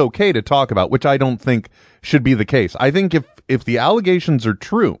when it's okay to talk about, which I don't think should be the case. I think if the allegations are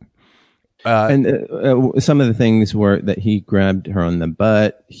true, and some of the things were that he grabbed her on the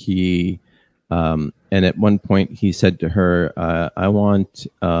butt. And at one point he said to her, "I want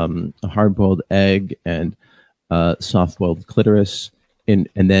a hard-boiled egg and soft-boiled clitoris." And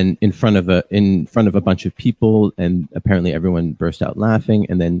then in front of a bunch of people, and apparently everyone burst out laughing.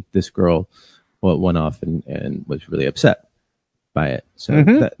 And then this girl went off and was really upset by it.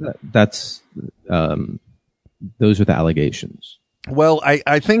 So that's those are the allegations. Well,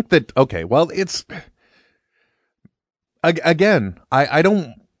 I think that, okay, well, it's, again, I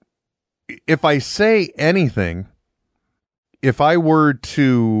don't, if I say anything, if I were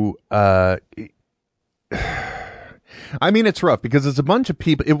to, I mean, it's rough because it's a bunch of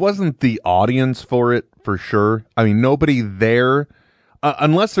people. It wasn't the audience for it, for sure. I mean, nobody there,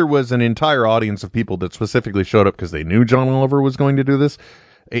 unless there was an entire audience of people that specifically showed up because they knew John Oliver was going to do this.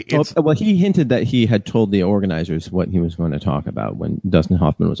 Well, he hinted that he had told the organizers what he was going to talk about when Dustin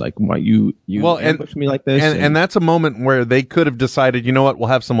Hoffman was like, "Why you ambushed me like this?" And that's a moment where they could have decided, you know what, we'll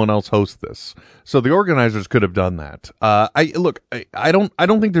have someone else host this. So the organizers could have done that. I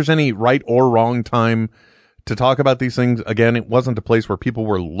don't think there's any right or wrong time to talk about these things. Again, it wasn't a place where people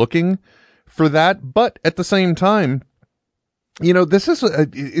were looking for that, but at the same time, you know, this is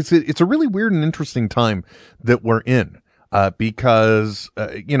it's a really weird and interesting time that we're in, because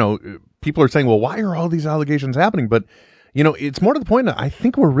you know, people are saying, well, why are all these allegations happening? But you know, it's more to the point that I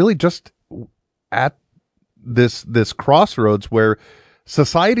think we're really just at this crossroads where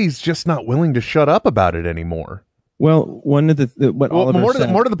society's just not willing to shut up about it anymore. Well, one of more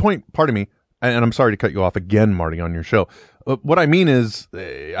to the point, pardon me, and I'm sorry to cut you off again, Marty, on your show. What I mean is,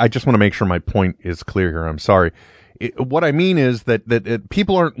 I just want to make sure my point is clear here. I'm sorry. What I mean is that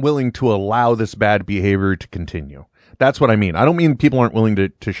people aren't willing to allow this bad behavior to continue. That's what I mean. I don't mean people aren't willing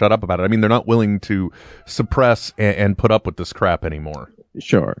to shut up about it. I mean, they're not willing to suppress and put up with this crap anymore.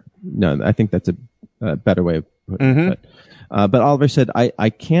 Sure. No, I think that's a better way of putting it. But Oliver said, I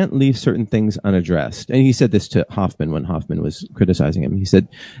can't leave certain things unaddressed. And he said this to Hoffman when Hoffman was criticizing him. He said,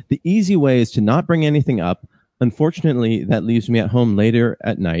 the easy way is to not bring anything up. Unfortunately, that leaves me at home later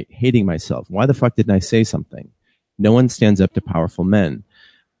at night hating myself. Why the fuck didn't I say something? No one stands up to powerful men.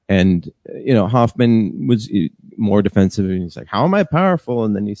 And, you know, Hoffman was more defensive. And he's like, how am I powerful?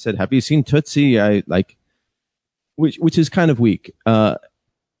 And then he said, have you seen Tootsie? Which is kind of weak.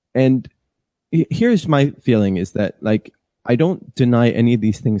 And here's my feeling is that, like, I don't deny any of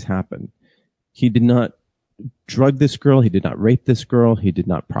these things happen. He did not drug this girl. He did not rape this girl. He did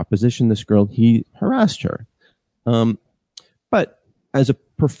not proposition this girl. He harassed her. But as a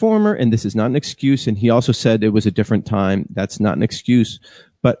performer, and this is not an excuse, and he also said it was a different time. That's not an excuse.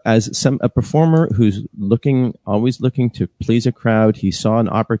 But as a performer who's always looking to please a crowd, he saw an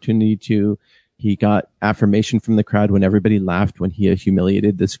opportunity to. He got affirmation from the crowd when everybody laughed when he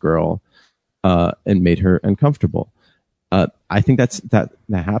humiliated this girl and made her uncomfortable. I think that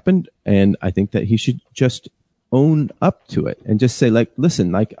happened, and I think that he should just own up to it and just say, like,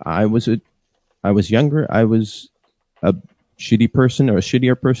 listen, like, I was younger, I was a shitty person or a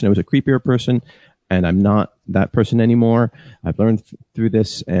shittier person, I was a creepier person, and I'm not that person anymore. I've learned through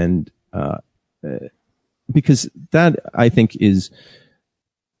this, and because that, I think, is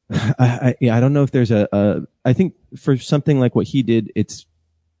I don't know if there's I think for something like what he did, it's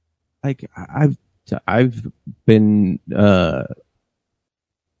like I've been I'm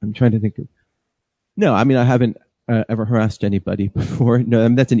trying to think of, no, I mean, I haven't ever harassed anybody before. No, I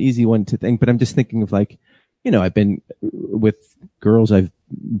mean, that's an easy one to think, but I'm just thinking of, like, you know, I've been with girls,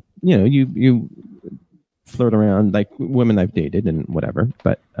 you flirt around, like women I've dated and whatever,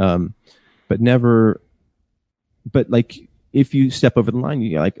 but never, but like, if you step over the line,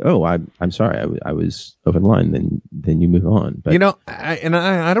 you're like, oh, I'm sorry, I was over the line. Then you move on. But you know,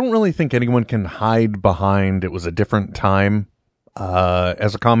 I don't really think anyone can hide behind it was a different time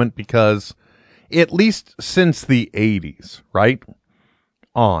as a comment, because at least since the 80s, right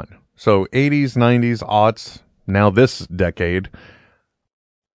on, so 80s, 90s, aughts, now this decade,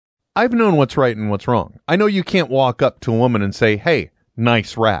 I've known what's right and what's wrong. I know you can't walk up to a woman and say, hey,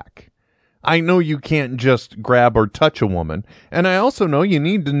 nice rack. I know you can't just grab or touch a woman. And I also know you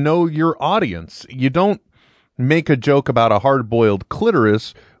need to know your audience. You don't make a joke about a hard-boiled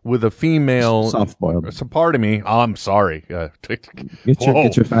clitoris with a female... Soft-boiled. So pardon me. Oh, I'm sorry. Get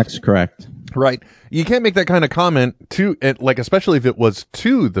your facts correct. Right. You can't make that kind of comment to, like, especially if it was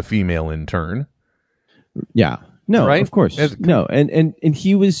to the female intern. Yeah. No, right? Of course. No. And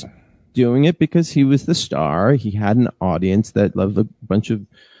he was doing it because he was the star. He had an audience that loved a bunch of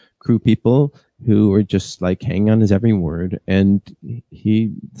crew people who were just like hanging on his every word. And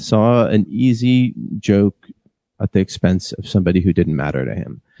he saw an easy joke at the expense of somebody who didn't matter to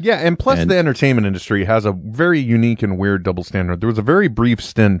him. Yeah, and plus the entertainment industry has a very unique and weird double standard. There was a very brief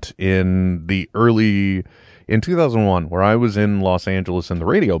stint in 2001 where I was in Los Angeles in the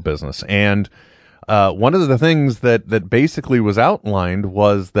radio business, and one of the things that basically was outlined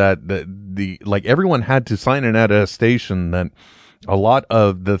was that the like everyone had to sign an attestation that a lot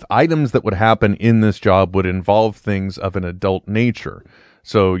of the items that would happen in this job would involve things of an adult nature.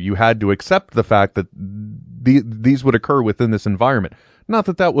 So you had to accept the fact that these would occur within this environment. Not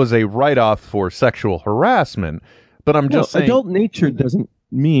that that was a write-off for sexual harassment, but I'm just saying... Adult nature doesn't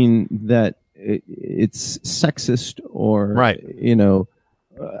mean that it's sexist or, right.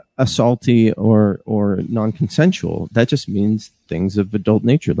 Assaulty or non-consensual. That just means things of adult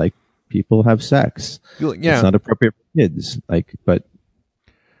nature, like people have sex. Yeah. It's not appropriate for kids.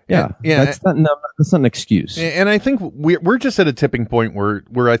 That's not an excuse. And I think we're just at a tipping point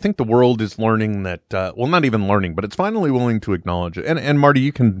where I think the world is learning that, not even learning, but it's finally willing to acknowledge it. And Marty,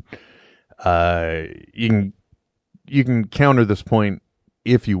 you can counter this point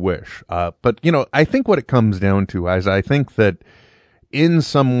if you wish. But I think what it comes down to is I think that in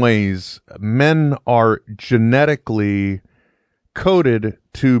some ways men are genetically coded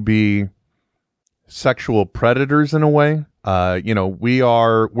to be sexual predators in a way. We're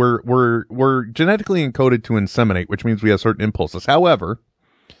genetically encoded to inseminate, which means we have certain impulses. However,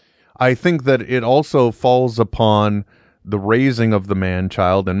 I think that it also falls upon the raising of the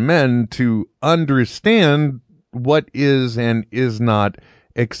man-child and men to understand what is and is not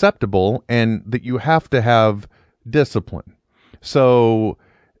acceptable, and that you have to have discipline. So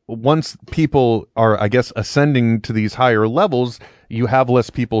once people are, I guess, ascending to these higher levels, you have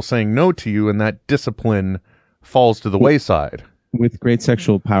less people saying no to you, and that discipline falls to the wayside. With great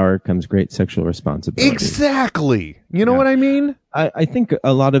sexual power comes great sexual responsibility. Exactly. You know what I mean? I think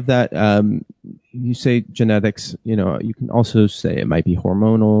a lot of that, you say genetics, you can also say it might be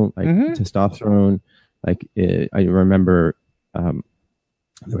hormonal, like testosterone. Like I remember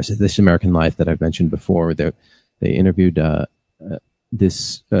there was This American Life that I've mentioned before. They interviewed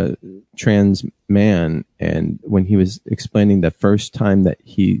this trans man, and when he was explaining the first time that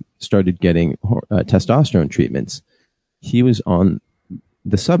he started getting testosterone treatments, he was on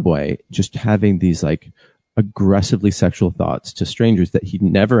the subway just having these like aggressively sexual thoughts to strangers that he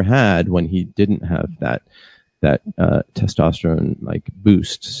never had when he didn't have that testosterone like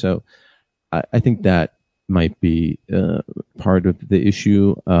boost. So I think that might be part of the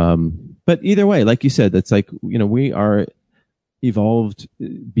issue. But either way, like you said, that's like, we are evolved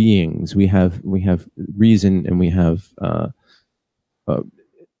beings. We have reason, and we have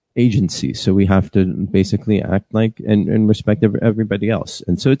agency. So we have to basically act like and respect everybody else.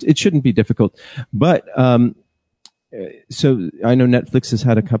 And so it shouldn't be difficult. But so I know Netflix has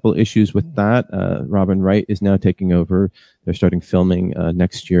had a couple issues with that. Robin Wright is now taking over. They're starting filming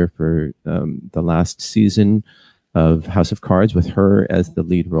next year for the last season of House of Cards with her as the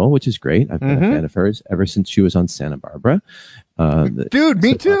lead role, which is great. I've been a fan of hers ever since she was on Santa Barbara. Dude,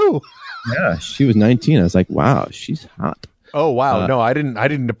 me too. Yeah, she was 19. I was like, wow, she's hot. Oh wow! No, I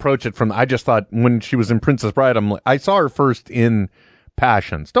didn't approach it from. I just thought when she was in Princess Bride, I saw her first in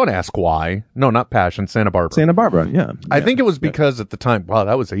Passions. Don't ask why. No, not Passions. Santa Barbara. Santa Barbara. Yeah. I think it was because at the time. Wow,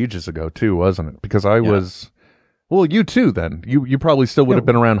 that was ages ago too, wasn't it? Because I was. Well, you too. Then you probably still would have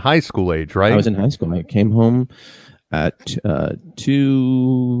been around high school age, right? I was in high school. I came home at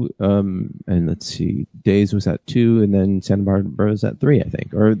 2, and let's see, Days was at 2, and then Santa Barbara was at 3, I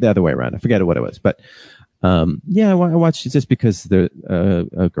think, or the other way around. I forget what it was, but I watched it just because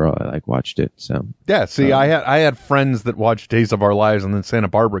a girl I like watched it. So yeah, see, I had friends that watched Days of Our Lives, and then Santa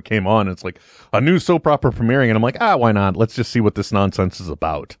Barbara came on. It's like a new soap opera premiering, and I'm like, why not? Let's just see what this nonsense is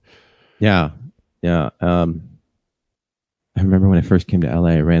about. Yeah. I remember when I first came to LA,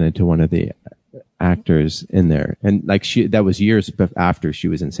 I ran into one of the actors in there, and like that was years after she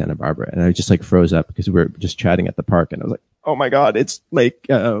was in Santa Barbara, and I just like froze up because we were just chatting at the park, and I was like, oh my god, it's like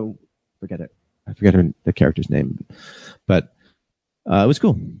forget it, I forget the character's name, but it was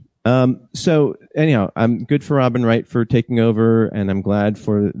cool. So anyhow, I'm good for Robin Wright for taking over, and I'm glad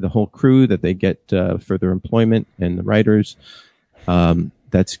for the whole crew that they get further employment and the writers.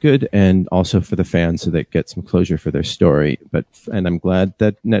 That's good, and also for the fans so they get some closure for their story. And I'm glad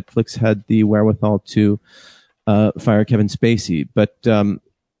that Netflix had the wherewithal to fire Kevin Spacey. But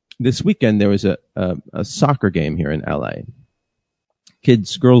this weekend there was a soccer game here in LA,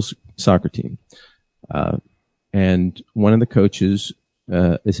 girls soccer team, and one of the coaches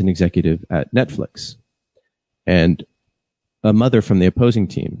is an executive at Netflix, and a mother from the opposing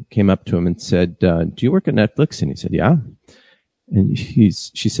team came up to him and said, "Do you work at Netflix?" And he said, "Yeah." And she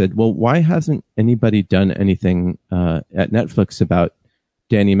said, "Well, why hasn't anybody done anything at Netflix about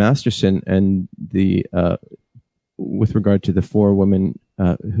Danny Masterson and the with regard to the 4 women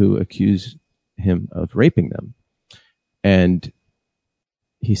who accused him of raping them?" And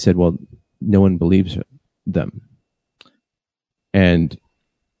he said, "Well, no one believes them." And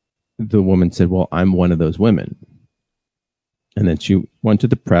the woman said, "Well, I'm one of those women." And then she went to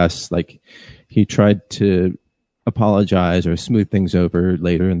the press. Like, he tried to apologize or smooth things over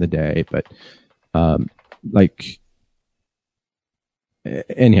later in the day, but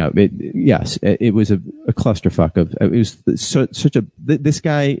anyhow, it was a clusterfuck of it was such a. This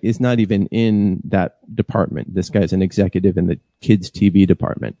guy is not even in that department. This guy's an executive in the kids TV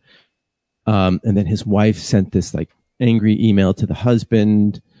department, and then his wife sent this like angry email to the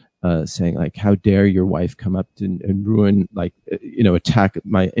husband. Saying like, "How dare your wife come up and ruin, like, attack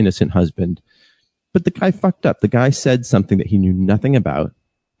my innocent husband." But the guy fucked up. The guy said something that he knew nothing about.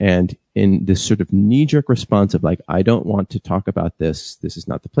 And in this sort of knee-jerk response of like, "I don't want to talk about this. This is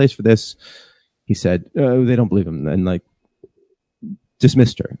not the place for this." He said, "They don't believe him," and like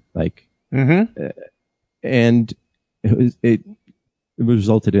dismissed her. Like, and it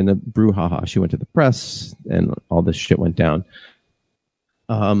resulted in a brouhaha. She went to the press and all this shit went down.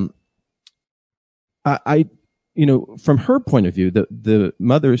 From her point of view, the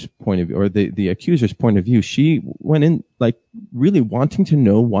mother's point of view, or the accuser's point of view, she went in like really wanting to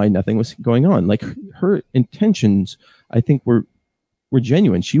know why nothing was going on. Like, her intentions, I think, were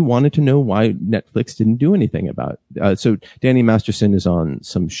genuine. She wanted to know why Netflix didn't do anything about it. So Danny Masterson is on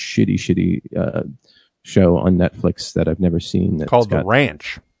some shitty show on Netflix that I've never seen. That's called The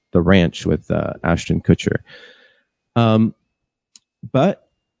Ranch. The Ranch with Ashton Kutcher. But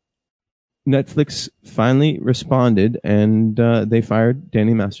Netflix finally responded, and they fired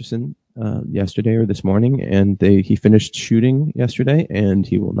Danny Masterson yesterday or this morning, and he finished shooting yesterday, and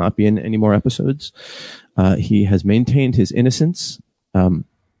he will not be in any more episodes. He has maintained his innocence. One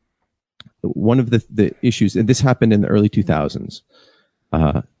of the issues, and this happened in the early 2000s,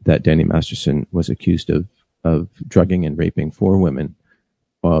 that Danny Masterson was accused of drugging and raping 4 women.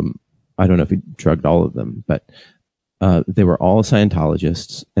 I don't know if he drugged all of them, but they were all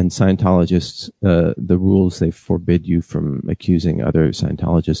Scientologists, and Scientologists, the rules, they forbid you from accusing other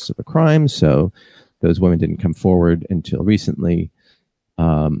Scientologists of a crime. So those women didn't come forward until recently.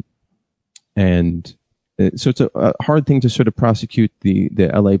 So it's a hard thing to sort of prosecute. The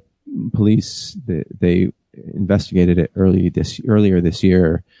LA police, they investigated it earlier this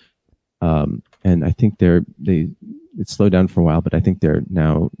year. And I think it slowed down for a while, but I think they're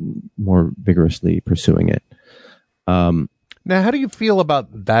now more vigorously pursuing it. Now, how do you feel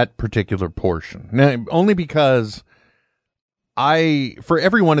about that particular portion? Now, only because for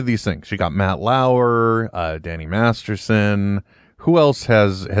every one of these things, you got Matt Lauer, Danny Masterson. Who else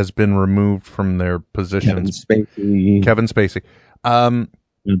has been removed from their positions? Kevin Spacey.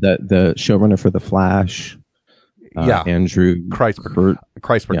 The showrunner for The Flash. Andrew Kreisberg.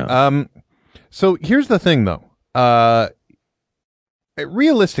 Yeah. So here's the thing, though.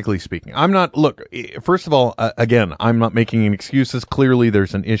 Realistically speaking, first of all, again, I'm not making any excuses. Clearly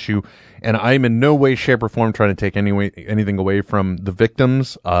there's an issue, and I'm in no way, shape, or form trying to take anything away from the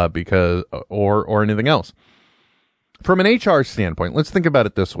victims, or anything else. From an HR standpoint, let's think about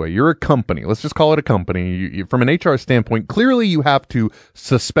it this way. You're a company. Let's just call it a company. From an HR standpoint, clearly you have to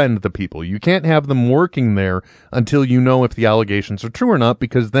suspend the people. You can't have them working there until you know if the allegations are true or not,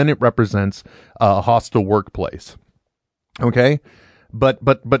 because then it represents a hostile workplace. Okay?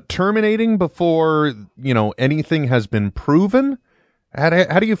 But terminating before, anything has been proven,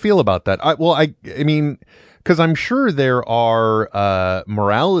 how do you feel about that? I mean, because I'm sure there are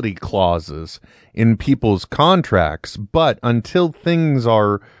morality clauses in people's contracts, but until things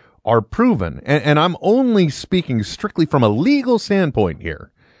are proven, and I'm only speaking strictly from a legal standpoint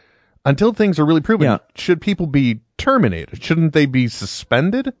here, until things are really proven, should people be terminated? Shouldn't they be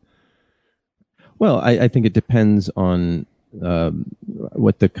suspended? Well, I think it depends on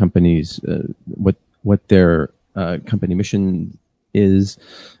what the company's what their company mission is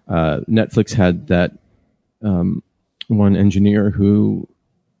Netflix had that one engineer who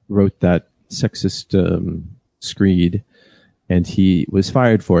wrote that sexist screed, and he was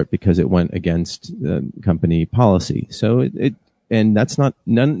fired for it because it went against the company policy. So and that's not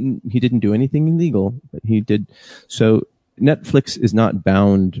he didn't do anything illegal, but he did. So Netflix is not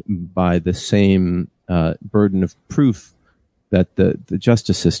bound by the same burden of proof that the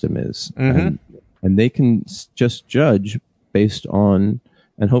justice system is, and they can just judge based on,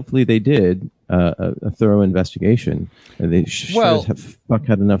 and hopefully they did a thorough investigation. And they have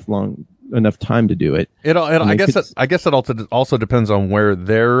had enough time to do it. I guess it also depends on where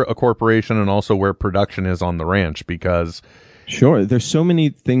they're a corporation and also where production is on the ranch, because. Sure. There's so many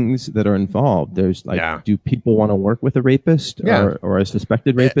things that are involved. There's do people want to work with a rapist or a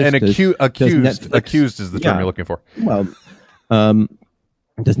suspected rapist? And accused is the term you're looking for. Well,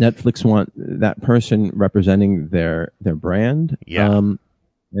 does Netflix want that person representing their brand? Yeah.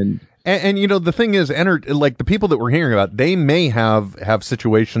 And the thing is, like the people that we're hearing about, they may have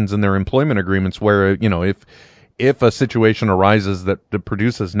situations in their employment agreements where, if a situation arises that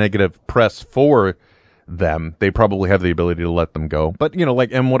produces negative press for them, they probably have the ability to let them go. But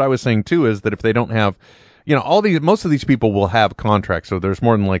and what I was saying too is that if they don't have, most of these people will have contracts, so there's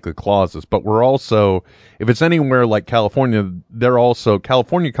more than likely clauses. But we're also, if it's anywhere like California,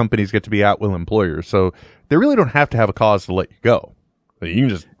 California companies get to be at-will employers, so they really don't have to have a cause to let you go. You can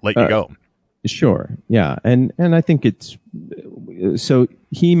just let you go. Sure, yeah, and I think it's so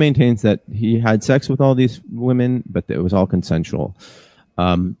he maintains that he had sex with all these women, but it was all consensual.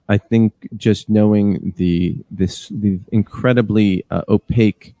 I think just knowing the incredibly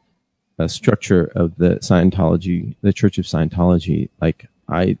opaque structure of the Church of Scientology, like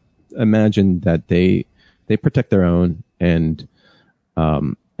I imagine that they protect their own, and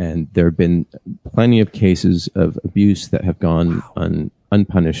there have been plenty of cases of abuse that have gone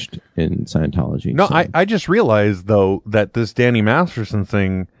unpunished in Scientology. No, so. I just realized though that this Danny Masterson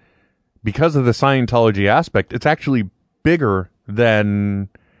thing, because of the Scientology aspect, it's actually bigger than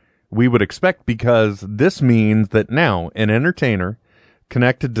we would expect, because this means that now an entertainer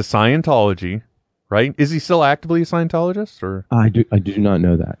connected to Scientology, right? Is he still actively a Scientologist, or? I do not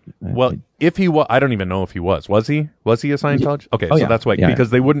know that. Well, if he was, I don't even know if he was. Was he a Scientologist? Okay, so that's why,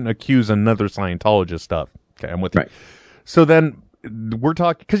 because they wouldn't accuse another Scientologist stuff. Okay, I'm with you. Right. So then we're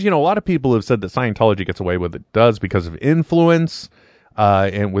talking, because a lot of people have said that Scientology gets away with it does because of influence.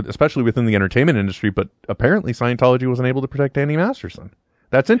 And especially within the entertainment industry, but apparently Scientology wasn't able to protect Danny Masterson.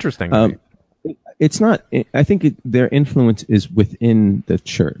 That's interesting. It's not. I think their influence is within the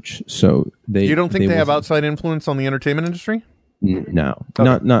church. So You don't think they have outside influence on the entertainment industry? No,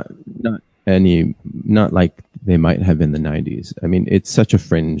 okay. Not like they might have in the 90s. I mean, it's such a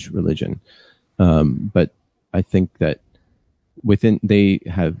fringe religion. But I think that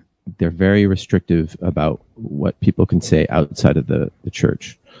they're very restrictive about what people can say outside of the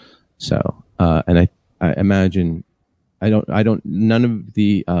church. So, and I imagine, none of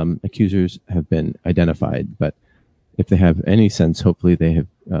the accusers have been identified, but if they have any sense, hopefully they have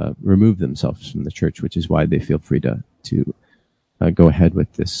removed themselves from the church, which is why they feel free to go ahead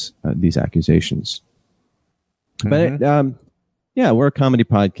with these accusations. Mm-hmm. But we're a comedy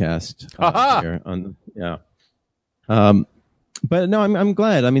podcast here but no, I'm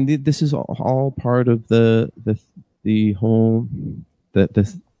glad. I mean, this is all part of the whole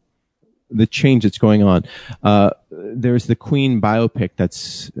the change that's going on. There's the Queen biopic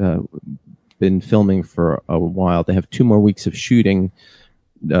that's been filming for a while. They have 2 more weeks of shooting.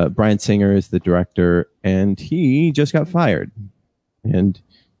 Bryan Singer is the director, and he just got fired. And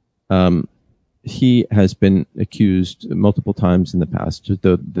he has been accused multiple times in the past.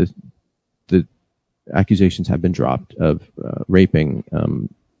 The accusations have been dropped of raping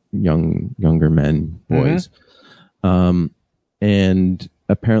younger men, boys, and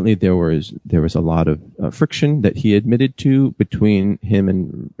apparently there was a lot of friction that he admitted to between him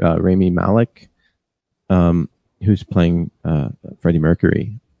and Rami Malek, who's playing Freddie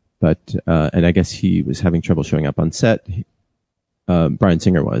Mercury, and I guess he was having trouble showing up on set. Bryan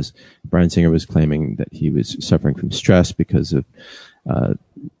Singer was claiming that he was suffering from stress because of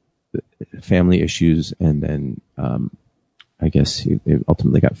family issues, and then I guess he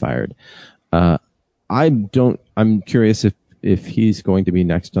ultimately got fired. I'm curious if he's going to be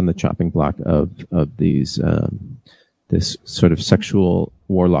next on the chopping block of these this sort of sexual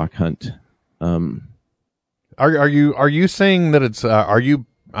warlock hunt. Are you saying that it's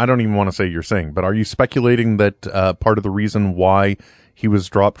I don't even want to say you're saying, but are you speculating that part of the reason why he was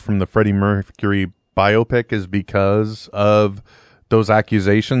dropped from the Freddie Mercury biopic is because of those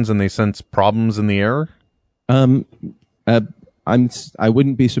accusations and they sense problems in the air? I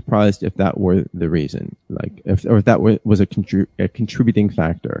wouldn't be surprised if that were the reason, like if that was a contributing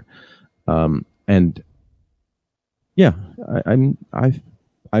factor. And yeah,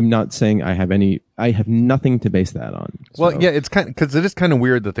 I'm not saying I have nothing to base that on. So. Well, yeah, it's because it is kind of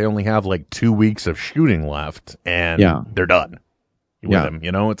weird that they only have like 2 weeks of shooting left and they're done with him.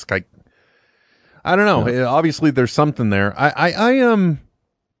 You know, it's like, I don't know. Yeah. Obviously, there's something there.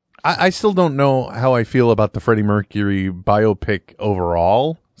 I still don't know how I feel about the Freddie Mercury biopic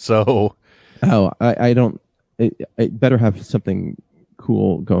overall. So, I don't. It better have something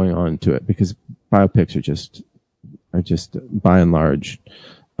cool going on to it, because biopics are just by and large,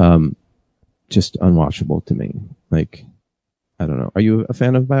 just unwatchable to me. Like, I don't know. Are you a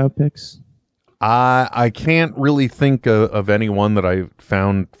fan of biopics? I can't really think of anyone that I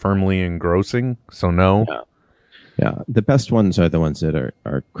found firmly engrossing. So no. Yeah. The best ones are the ones that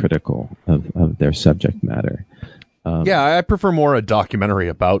are critical of their subject matter. I prefer more a documentary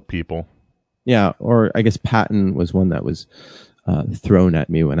about people. Yeah. Or I guess Patton was one that was thrown at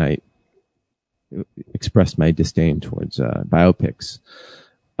me when I expressed my disdain towards biopics.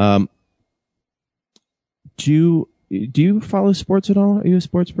 Do you follow sports at all? Are you a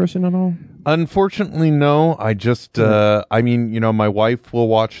sports person at all? Unfortunately, no. I just, I mean, you know, my wife will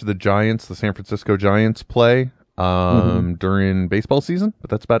watch the San Francisco Giants play during baseball season, but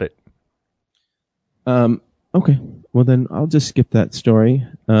that's about it. Okay. Well, then I'll just skip that story.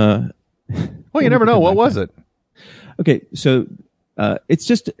 Well, you never know. What was it? Okay. So, it's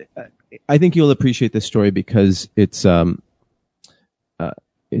just, I think you'll appreciate this story because it's a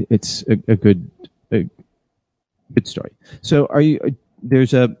good story. So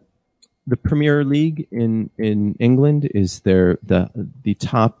the Premier League in England is the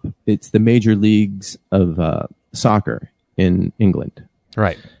top, it's the major leagues of soccer in England.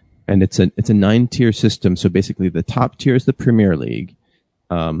 Right. And it's a 9-tier system. So basically the top tier is the Premier League.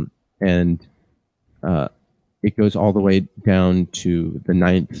 And it goes all the way down to the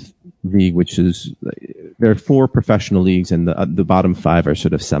 9th league, which is, there are 4 professional leagues, and the bottom 5 are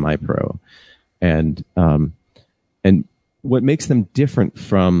sort of semi-pro. And what makes them different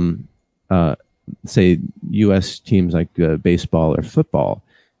from, say, U.S. teams like baseball or football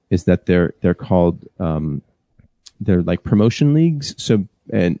is that they're called, they're like promotion leagues. So,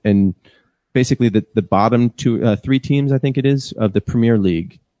 and basically the bottom 3 teams, I think it is, of the Premier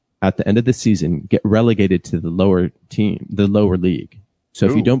League at the end of the season get relegated to the lower league. So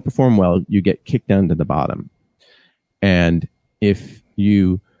if you don't perform well, you get kicked down to the bottom. And if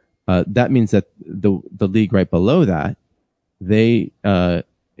you, that means that the league right below that, they,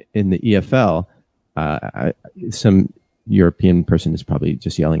 in the EFL, some European person is probably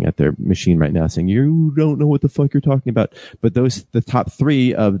just yelling at their machine right now saying, you don't know what the fuck you're talking about. But the top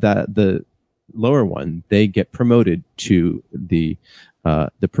 3 of the lower one, they get promoted to the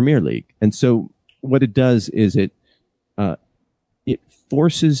Premier League. And so what it does is it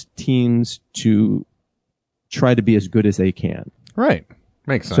forces teams to try to be as good as they can. Right.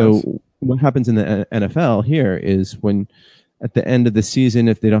 Makes sense. So what happens in the NFL here is when at the end of the season,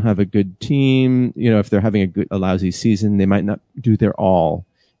 if they don't have a good team, you know, if they're having a lousy season, they might not do their all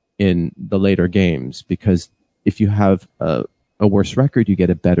in the later games, because if you have a worse record, you get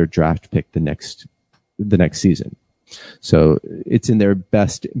a better draft pick the next season. So it's in their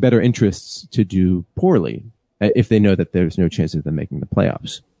better interests to do poorly if they know that there's no chance of them making the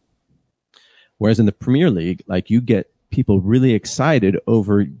playoffs. Whereas in the Premier League, like, you get people really excited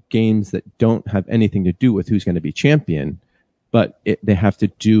over games that don't have anything to do with who's going to be champion, but they have to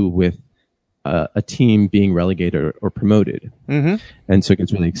do with a team being relegated or promoted. Mm-hmm. And so it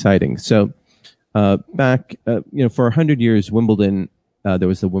gets really exciting. So back, for 100 years, Wimbledon, there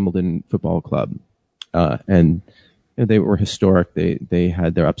was the Wimbledon Football Club, and they were historic. They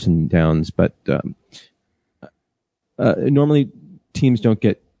had their ups and downs, but normally teams don't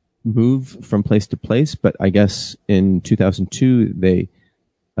get moved from place to place. But I guess in 2002, they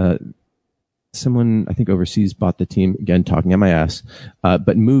someone, I think overseas, bought the team, again talking at my ass,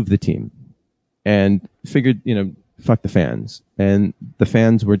 but moved the team and figured, fuck the fans. And the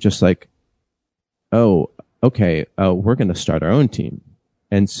fans were just like, oh, okay, we're going to start our own team.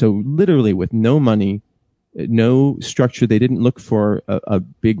 And so literally with no money, no structure, they didn't look for a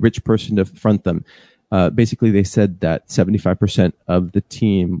big rich person to front them. Basically, they said that 75% of the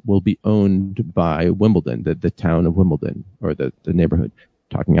team will be owned by Wimbledon, the town of Wimbledon, or the neighborhood.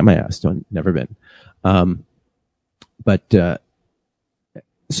 Talking at my ass, never been. But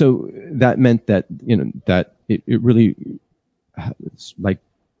so that meant that, that it really like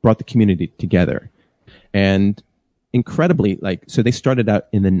brought the community together. And incredibly, so they started out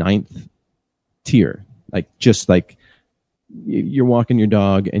in the 9th tier, just you're walking your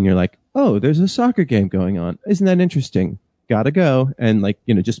dog and you're like, oh, there's a soccer game going on. Isn't that interesting? Gotta go. And like,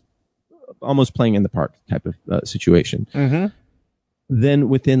 just almost playing in the park type of situation. Mm-hmm. Then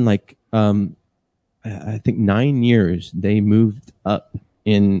within like, I think 9 years, they moved up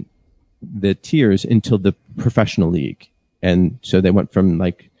in the tiers until the professional league. And so they went from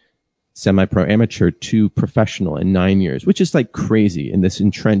like semi-pro amateur to professional in 9 years, which is like crazy in this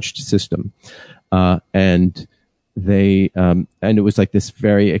entrenched system. And they, and it was like this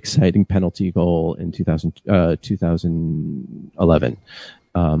very exciting penalty goal in 2011,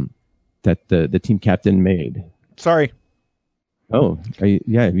 that the team captain made. Sorry. Oh, I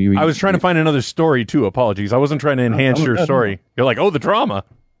was trying to find another story too. Apologies. I wasn't trying to enhance your story. You're like, oh, the drama.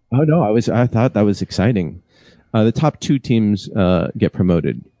 Oh no, I thought that was exciting. The top 2 teams get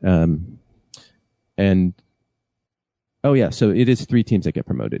promoted, and oh yeah, so it is 3 teams that get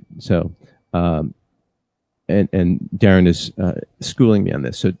promoted. So, and Darren is schooling me on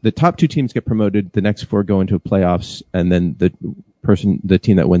this. So the top 2 teams get promoted. The next 4 go into playoffs, and then the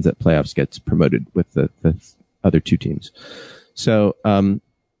team that wins that playoffs gets promoted with the other 2 teams. So,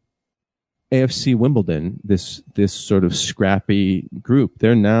 AFC Wimbledon, this sort of scrappy group,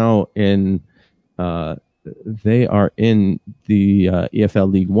 they're now in, they are in the EFL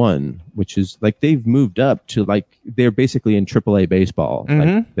League One, which is like they've moved up to like they're basically in AAA baseball.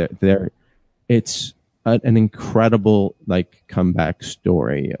 Mm-hmm. Like it's an incredible like comeback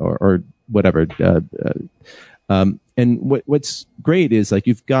story or whatever. And what's great is like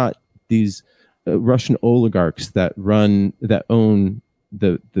you've got these Russian oligarchs that own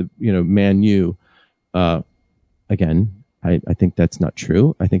the Man U. Again, I think that's not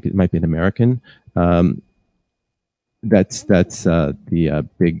true. I think it might be an American. That's the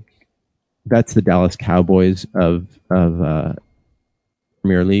Dallas Cowboys of Premier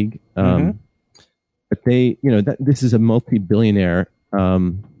League. Mm-hmm. But they, this is a multi-billionaire,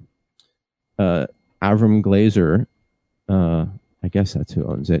 Avram Glazer. I guess that's who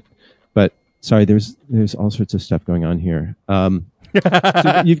owns it. But sorry, there's all sorts of stuff going on here. So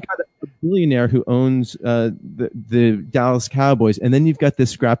you've got a billionaire who owns the Dallas Cowboys, and then you've got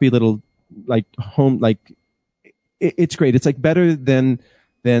this scrappy little like home like it's great. It's like better than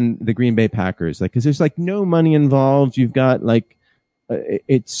the Green Bay Packers, like because there's like no money involved. You've got like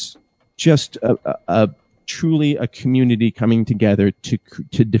it's just a truly a community coming together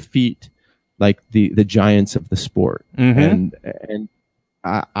to defeat like the giants of the sport. Mm-hmm. And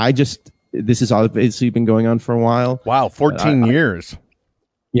I just this has obviously been going on for a while. Wow, 14 years.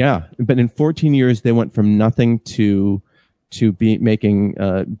 Yeah, but in 14 years they went from nothing to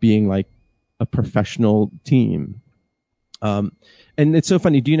being like a professional team. And it's so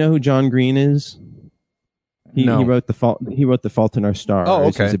funny. Do you know who John Green is? No. He wrote The Fault in Our Stars. Oh,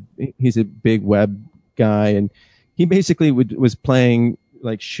 okay. He's a big web guy, and he basically was playing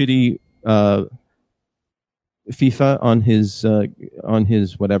like shitty FIFA on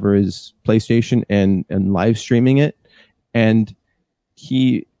his whatever his PlayStation and live streaming it, and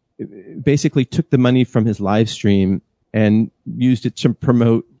he basically took the money from his live stream and used it to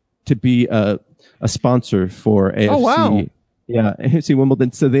promote to be a sponsor for AFC. Oh, wow. Yeah, AFC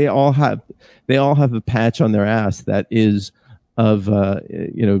Wimbledon. So they all have a patch on their ass that is of don't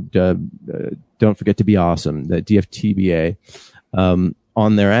forget to be awesome, the DFTBA, on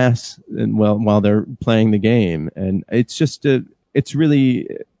their ass and while they're playing the game, and it's just it's a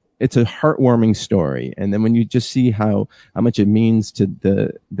heartwarming story. And then when you just see how much it means to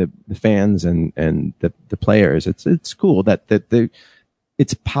the fans and the players, it's cool that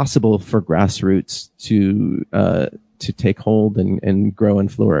it's possible for grassroots to take hold and grow and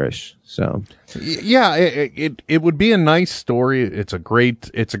flourish. So yeah, it would be a nice story. It's a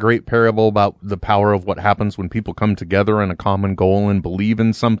great parable about the power of what happens when people come together in a common goal and believe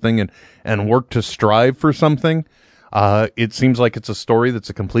in something and work to strive for something. It seems like it's a story that's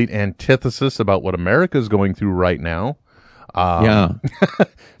a complete antithesis about what America is going through right now. Yeah.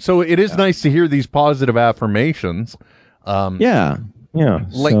 So it is nice to hear these positive affirmations. Yeah.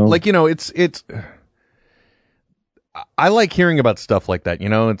 Like it's. I like hearing about stuff like that.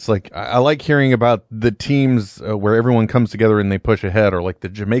 It's like I like hearing about the teams where everyone comes together and they push ahead, or like the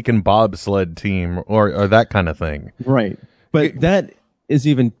Jamaican bobsled team, or that kind of thing. Right, but that is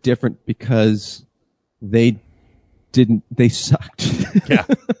even different because they sucked. Yeah.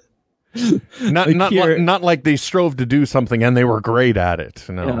 Not like they strove to do something and they were great at it.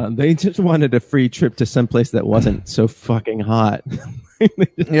 No. Yeah, they just wanted a free trip to someplace that wasn't so fucking hot.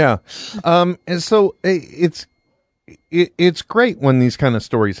 Yeah. And so it's great when these kind of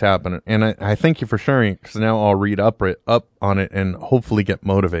stories happen, and I thank you for sharing it, because now I'll read up on it and hopefully get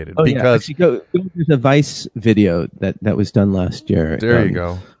motivated. Oh, because actually, there's a Vice video that was done last year. There you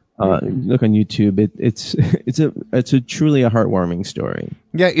go. Look on YouTube. It's a truly a heartwarming story.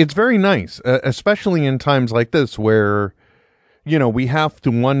 Yeah, it's very nice, especially in times like this where, we have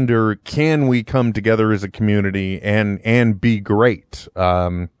to wonder, can we come together as a community and be great?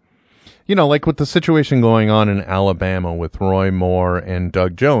 Like with the situation going on in Alabama with Roy Moore and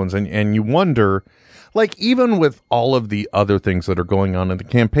Doug Jones, and you wonder, like, even with all of the other things that are going on in the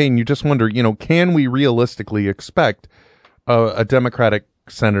campaign, you just wonder, can we realistically expect a Democratic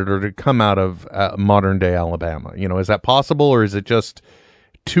senator to come out of modern day Alabama? Is that possible, or is it just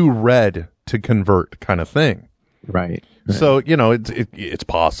too red to convert kind of thing? Right. So, it's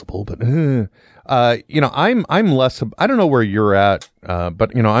possible, but I'm less, I don't know where you're at,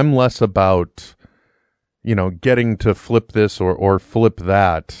 but I'm less about, getting to flip this or flip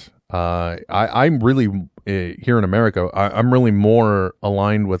that. I'm really here in America, I'm really more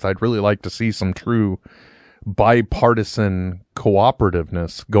aligned with, I'd really like to see some true bipartisan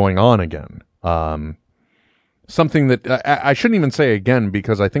cooperativeness going on again. Something that I shouldn't even say again,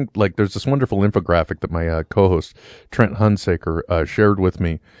 because I think, like, there's this wonderful infographic that my co-host Trent Hunsaker shared with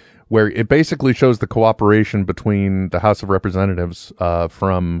me, where it basically shows the cooperation between the House of Representatives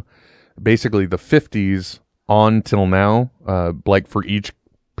from basically the 50s on till now, like for each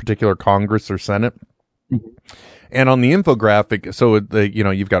particular Congress or Senate. And on the infographic, so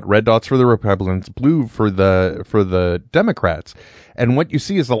you've got red dots for the Republicans, blue for the Democrats, and what you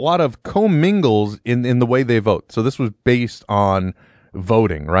see is a lot of commingles in the way they vote. So this was based on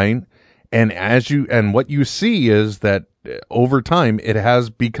voting, right? And what you see is that over time it has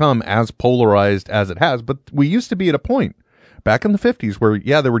become as polarized as it has. But we used to be at a point back in the 50s where,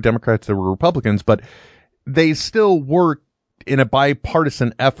 there were Democrats, there were Republicans, but they still were in a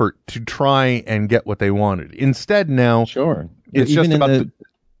bipartisan effort to try and get what they wanted. Instead, now, sure, it's even just in about the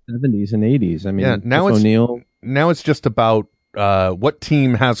 70s and 80s. I mean, now it's just about what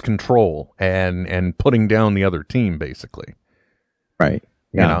team has control and putting down the other team, basically. Right.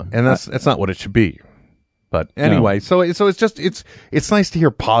 Yeah. And that's not what it should be. But anyway, so it's just it's nice to hear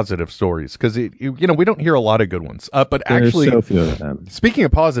positive stories, because we don't hear a lot of good ones. But there's actually, so few of them. Speaking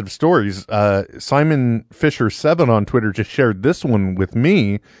of positive stories, Simon Fisher 7 on Twitter just shared this one with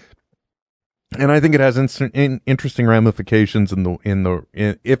me, and I think it has interesting ramifications in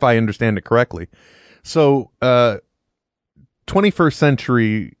if I understand it correctly. So, 21st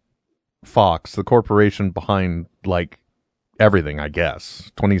Century Fox, the corporation behind, like, everything, I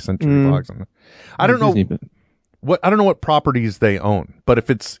guess, 20th Century Fox. I don't know what properties they own, but if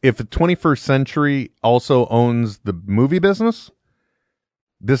 21st Century also owns the movie business,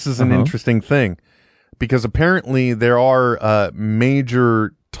 this is an interesting thing, because apparently there are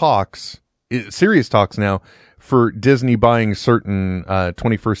major talks, serious talks now, for Disney buying certain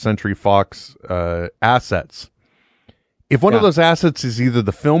 21st Century Fox assets. If one of those assets is either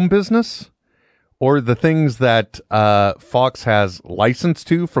the film business or the things that Fox has licensed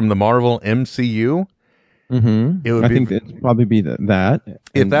to from the Marvel MCU, I think it'd probably be that.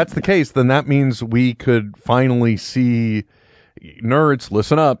 If that's the case, then that means we could finally see, nerds,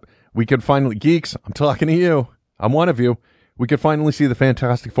 listen up, we could finally, geeks, I'm talking to you, I'm one of you, we could finally see the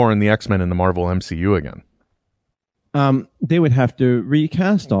Fantastic Four and the X-Men in the Marvel MCU again. They would have to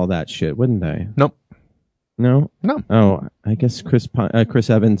recast all that shit, wouldn't they? Nope. No. Oh, I guess Chris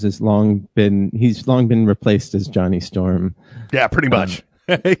Evans has long been replaced as Johnny Storm. Yeah, pretty much.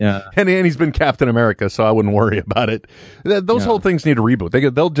 Yeah, and he's been Captain America, so I wouldn't worry about it. Those whole things need a reboot.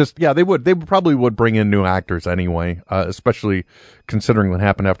 They probably would bring in new actors anyway, especially considering what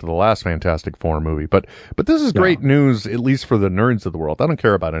happened after the last Fantastic Four movie. But this is great news, at least for the nerds of the world. I don't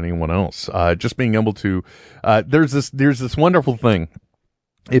care about anyone else. Just being able to, there's this wonderful thing.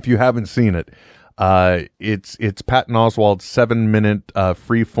 If you haven't seen it, it's Patton Oswalt's 7-minute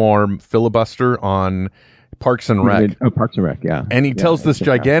freeform filibuster on Parks and Rec. Parks and Rec, yeah. And he tells this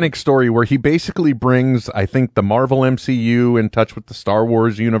gigantic story where he basically brings, I think, the Marvel MCU in touch with the Star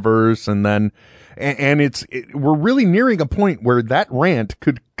Wars universe, and then, we're really nearing a point where that rant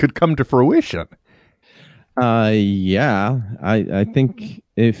could come to fruition. I think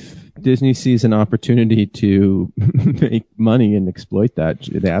if Disney sees an opportunity to make money and exploit that,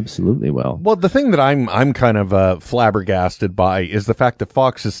 they absolutely will. Well, the thing that I'm kind of flabbergasted by is the fact that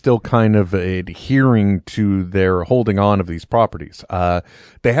Fox is still kind of adhering to their holding on of these properties.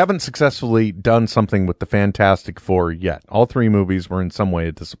 They haven't successfully done something with the Fantastic Four yet. All 3 movies were in some way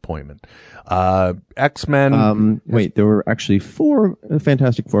a disappointment. X-Men. There were actually 4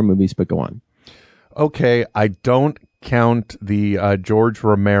 Fantastic Four movies, but go on. Okay, I don't count the George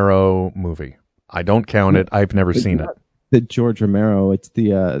Romero movie. I don't count it. I've never seen it. The George Romero. It's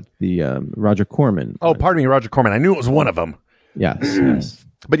the Roger Corman. Oh, pardon me, Roger Corman. I knew it was one of them. Yes.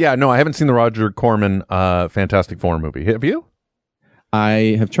 But yeah, no, I haven't seen the Roger Corman Fantastic Four movie. Have you?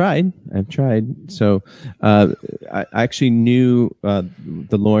 I have tried. I've tried. So I actually knew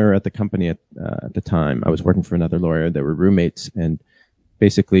the lawyer at the company at the time. I was working for another lawyer. They were roommates, and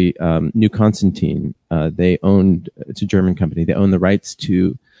basically New Constantine. They owned. It's a German company. They own the rights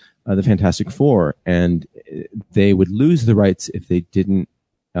to the Fantastic Four, and they would lose the rights if they didn't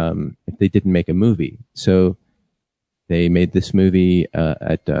make a movie. So they made this movie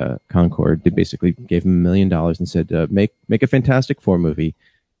at Concord. They basically gave them $1 million and said, make a Fantastic Four movie.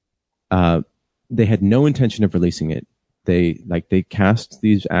 They had no intention of releasing it. They cast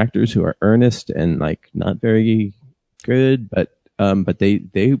these actors who are earnest and not very good, but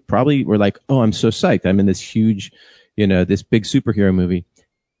they probably were like, oh, I'm so psyched. I'm in this huge, this big superhero movie.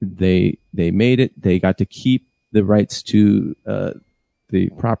 They made it. They got to keep the rights to the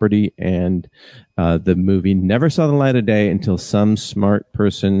property, and the movie never saw the light of day until some smart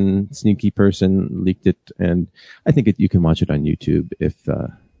person, sneaky person, leaked it. And I think you can watch it on YouTube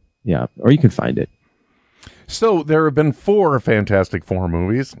or you can find it. So there have been 4 Fantastic Four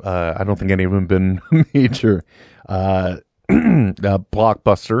movies. I don't think any of them have been major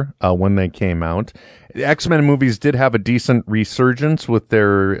blockbuster when they came out. The X-Men movies did have a decent resurgence with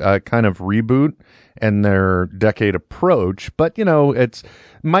their kind of reboot and their decade approach. But, it's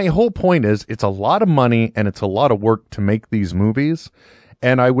my whole point is it's a lot of money and it's a lot of work to make these movies.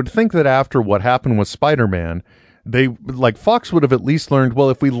 And I would think that after what happened with Spider-Man, Fox would have at least learned, well,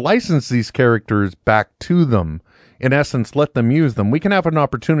 if we license these characters back to them, in essence, let them use them, we can have an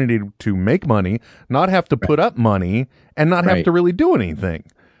opportunity to make money, not have to put up money, and not have to really do anything.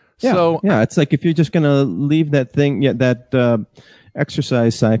 Yeah. So it's like if you're just going to leave that thing, that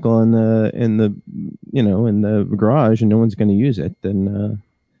exercise cycle in the garage, and no one's going to use it, then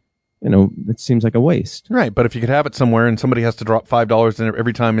it seems like a waste. Right, but if you could have it somewhere and somebody has to drop $5 in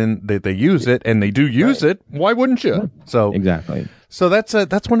every time they use it, and they do use it, why wouldn't you? So exactly. So that's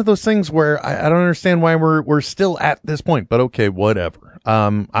one of those things where I don't understand why we're still at this point. But okay, whatever. I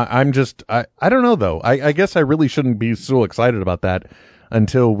don't know though. I guess I really shouldn't be so excited about that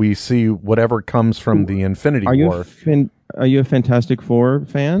until we see whatever comes from the Infinity War. Are you a Fantastic Four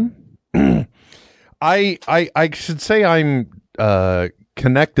fan? I should say I'm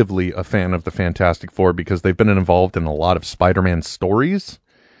connectively a fan of the Fantastic Four because they've been involved in a lot of Spider-Man stories.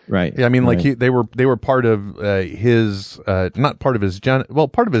 Right. I mean, they were part of his not part of his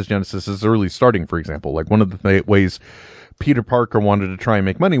part of his genesis is early starting. For example, one of the ways Peter Parker wanted to try and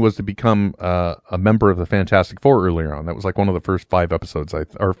make money was to become a member of the Fantastic Four earlier on. That was one of the first 5 episodes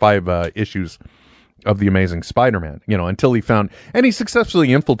or 5 issues of the Amazing Spider-Man. Until he found and he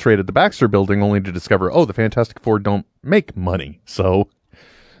successfully infiltrated the Baxter Building, only to discover, oh, the Fantastic Four don't make money, so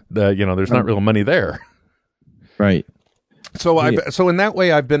there's not real money there. Right. So so in that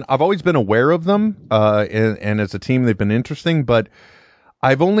way, I've always been aware of them, and as a team, they've been interesting. But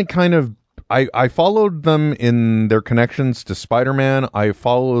I've only I followed them in their connections to Spider-Man. I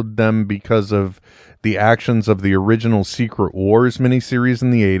followed them because of the actions of the original Secret Wars miniseries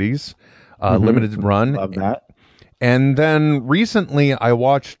in the 80s, limited run. Love that. And then recently, I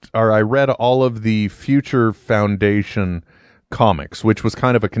read all of the Future Foundation comics, which was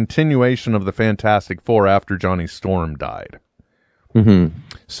kind of a continuation of the Fantastic Four after Johnny Storm died. Mm-hmm.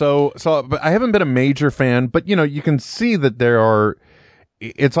 So, but I haven't been a major fan, but you can see that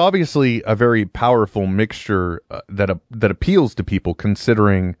it's obviously a very powerful mixture that appeals to people,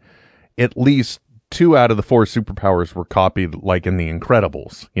 considering at least 2 out of the 4 superpowers were copied, like in The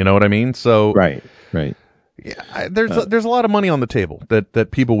Incredibles. You know what I mean? So, right. Yeah, there's a lot of money on the table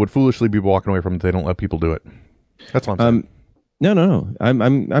that people would foolishly be walking away from if they don't let people do it. That's what I'm saying. No.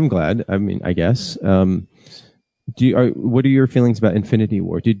 I'm glad. I mean, I guess. What are your feelings about Infinity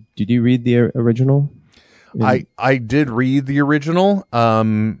War? Did you read the original? I did read the original.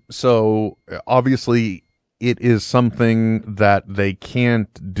 So obviously it is something that they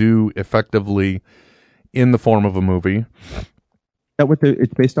can't do effectively in the form of a movie. Is that what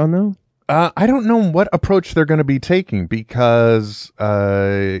it's based on, though? I don't know what approach they're going to be taking because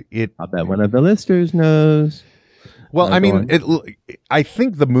I'll bet one of the listeners knows. Well, I mean, I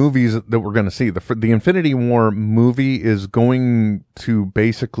think the movies that we're going to see, the Infinity War movie is going to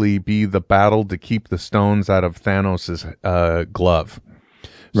basically be the battle to keep the stones out of Thanos' glove.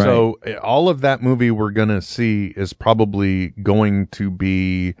 Right. So all of that movie we're going to see is probably going to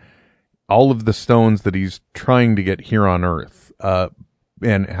be all of the stones that he's trying to get here on Earth,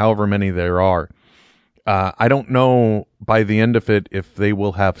 and however many there are. I don't know by the end of it if they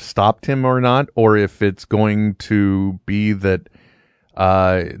will have stopped him or not, or if it's going to be that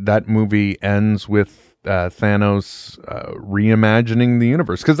that movie ends with Thanos reimagining the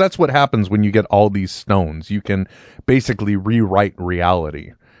universe. Because that's what happens when you get all these stones. You can basically rewrite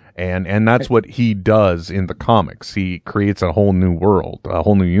reality. And that's what he does in the comics. He creates a whole new world, a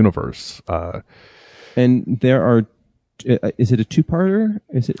whole new universe. And there are... Is it a two-parter?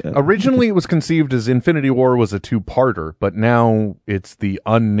 Is it originally it was conceived as Infinity War was a two-parter, but now it's the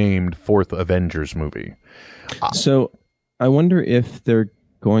unnamed fourth Avengers movie. So I wonder if they're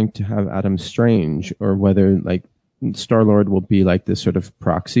going to have Adam Strange, or whether like Star-Lord will be like this sort of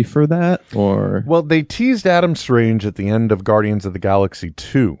proxy for that, or... Well, they teased Adam Strange at the end of Guardians of the Galaxy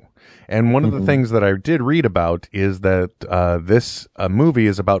 2. And one of the things that I did read about is that this movie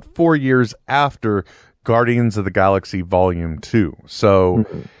is about 4 years after Guardians of the Galaxy Volume 2. So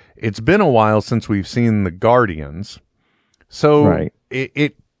it's been a while since we've seen the Guardians. So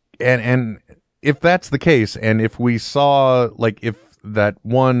and if that's the case, and if we saw, like, if that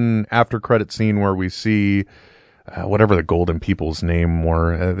one after credit scene where we see whatever the Golden People's name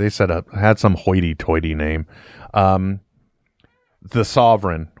were, they said had some hoity-toity name, the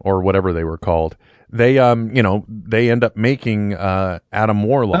Sovereign or whatever they were called. They they end up making Adam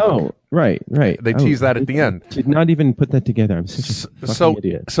Warlock. Oh, right. They tease that at the end. Did not even put that together. I'm such a fucking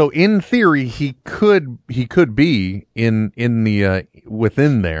idiot. So in theory, he could be in the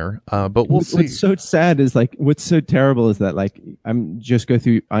within there, but we'll see. What's so sad is, like, what's so terrible is that, like, I'm just go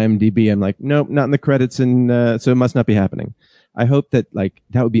through IMDb. I'm like, nope, not in the credits, and so it must not be happening. I hope that, like,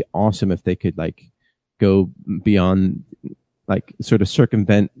 that would be awesome if they could, like, go beyond, like, sort of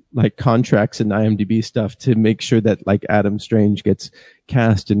circumvent, like, contracts and IMDb stuff to make sure that, like, Adam Strange gets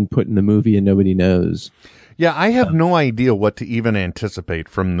cast and put in the movie and nobody knows. Yeah, I have no idea what to even anticipate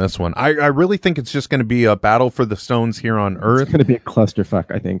from this one. I really think it's just going to be a battle for the stones here on Earth. It's going to be a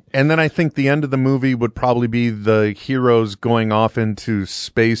clusterfuck, I think. And then I think the end of the movie would probably be the heroes going off into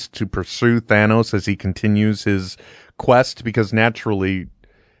space to pursue Thanos as he continues his quest, because naturally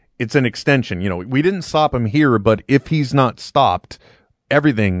it's an extension. You know, we didn't stop him here, but if he's not stopped,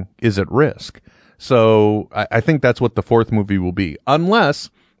 everything is at risk. So I think that's what the fourth movie will be.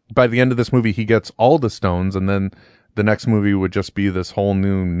 Unless by the end of this movie, he gets all the stones, and then the next movie would just be this whole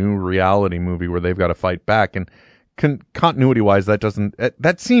new reality movie where they've got to fight back. And continuity wise,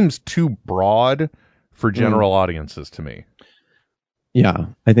 that seems too broad for general audiences to me. Yeah,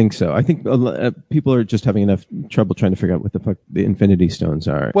 I think so. I think people are just having enough trouble trying to figure out what the fuck the Infinity Stones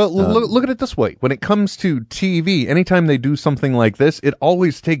are. Well, look at it this way. When it comes to TV, anytime they do something like this, it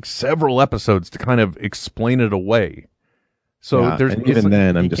always takes several episodes to kind of explain it away. So even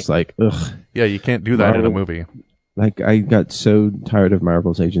then, I'm just like, ugh. Yeah, you can't do that in a movie. Like, I got so tired of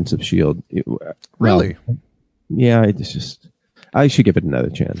Marvel's Agents of S.H.I.E.L.D. Really? Yeah, it's just... I should give it another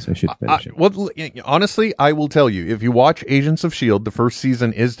chance. I should finish it. Well, honestly, I will tell you, if you watch Agents of S.H.I.E.L.D., the first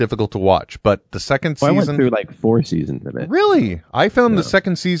season is difficult to watch, but the second season... I went through like 4 seasons of it. Really? I found the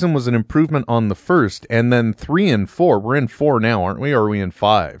second season was an improvement on the first, and then 3 and 4. We're in 4 now, aren't we? Or are we in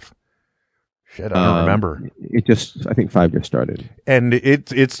 5? Shit, I don't remember. I think 5 just started. And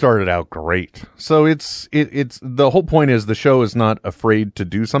it started out great. So it's the whole point is the show is not afraid to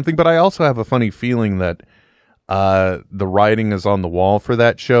do something, but I also have a funny feeling that the writing is on the wall for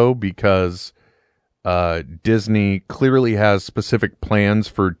that show, because Disney clearly has specific plans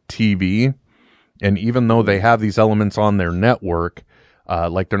for TV, and even though they have these elements on their network,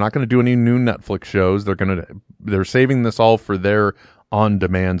 like they're not going to do any new Netflix shows. They're saving this all for their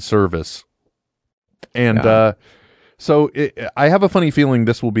on-demand service, and so I have a funny feeling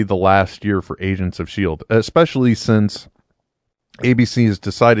this will be the last year for Agents of S.H.I.E.L.D., especially since ABC has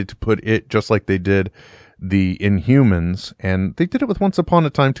decided to put it just like they did the Inhumans, and they did it with Once Upon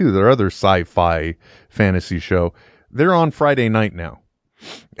a Time too, their other sci-fi fantasy show. They're on Friday night now,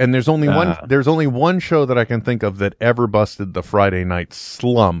 and there's only one show that I can think of that ever busted the Friday night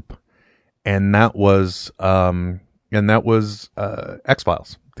slump, and that was X-Files.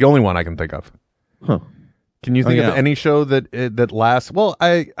 The only one I can think of. Huh. Can you think of any show that lasts? Well,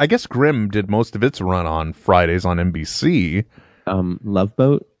 I guess Grimm did most of its run on Fridays on NBC. Love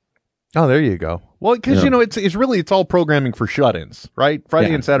Boat. Oh, there you go. Well, because it's all programming for shut-ins, right?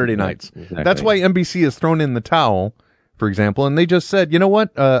 Friday and Saturday nights. Exactly. That's why NBC has thrown in the towel, for example, and they just said, you know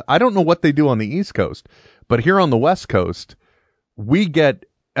what? I don't know what they do on the East Coast, but here on the West Coast, we get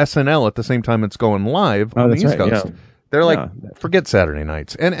SNL at the same time it's going live on the East Coast. Yeah. They're like, forget Saturday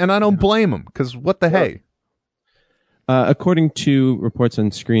nights, and I don't blame them, because what the hey. According to reports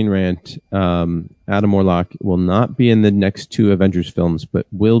on Screen Rant, Adam Warlock will not be in the next 2 Avengers films, but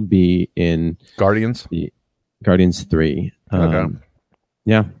will be in Guardians 3. Okay.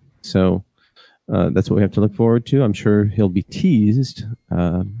 Yeah. So that's what we have to look forward to. I'm sure he'll be teased.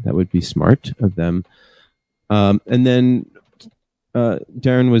 That would be smart of them. And then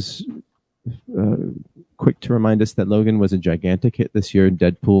Darren was quick to remind us that Logan was a gigantic hit this year.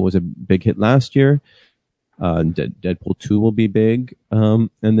 Deadpool was a big hit last year. Deadpool 2 will be big. And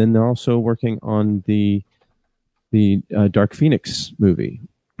then they're also working on the Dark Phoenix movie.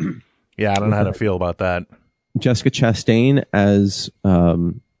 Yeah, I don't know how to feel about that. Jessica Chastain as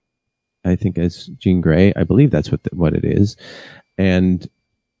I think as Jean Grey. I believe that's what it is. And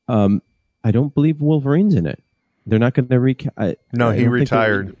I don't believe Wolverine's in it. They're not going to recast. No, he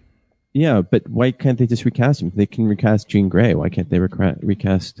retired. Yeah, but why can't they just recast him? They can recast Jean Grey. Why can't they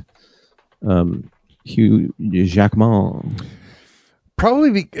recast Hugh Jackman?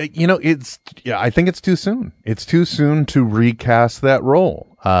 Probably, I think it's too soon. It's too soon to recast that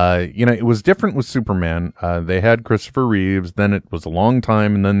role. It was different with Superman. They had Christopher Reeves, then it was a long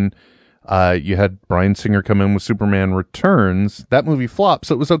time, and then you had Bryan Singer come in with Superman Returns. That movie flopped,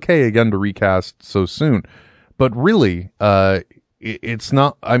 so it was okay again to recast so soon. But really, it's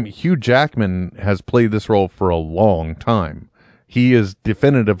not. Hugh Jackman has played this role for a long time. He is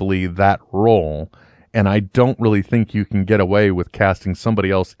definitively that role. And I don't really think you can get away with casting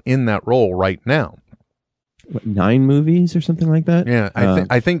somebody else in that role right now. What, 9 movies or something like that? Yeah,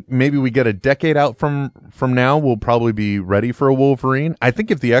 I think maybe we get a decade out from now, we'll probably be ready for a Wolverine. I think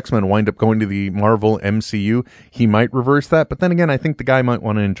if the X-Men wind up going to the Marvel MCU, he might reverse that. But then again, I think the guy might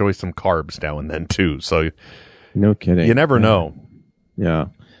want to enjoy some carbs now and then too. So, no kidding. You never know. Yeah.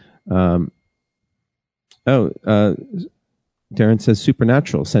 Darren says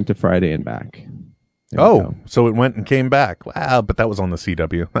Supernatural sent to Friday and back. So it went and came back. Wow, but that was on the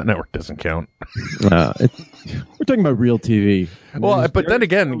CW. That network doesn't count. We're talking about real TV. Well, but then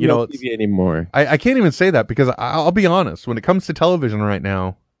again, TV anymore. I can't even say that because I'll be honest. When it comes to television right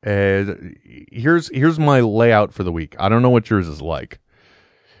now, here's my layout for the week. I don't know what yours is like.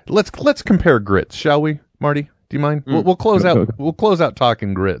 Let's compare grids, shall we, Marty? Do you mind? We'll close out. We'll close out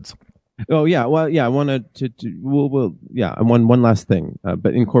talking grids. Oh yeah, well yeah. I wanted to one last thing,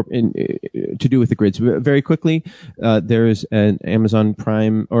 but to do with the grids very quickly. There is an Amazon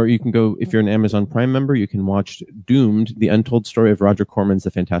Prime, or you can go if you're an Amazon Prime member, you can watch Doomed: The Untold Story of Roger Corman's The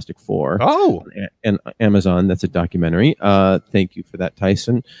Fantastic Four. Oh, and Amazon, that's a documentary. Thank you for that,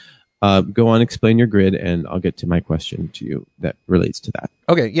 Tyson. Go on, explain your grid, and I'll get to my question to you that relates to that.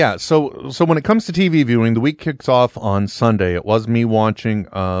 Okay, yeah. So when it comes to TV viewing, the week kicks off on Sunday. It was me watching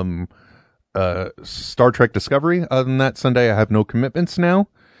Star Trek Discovery. Other than that, Sunday I have no commitments now.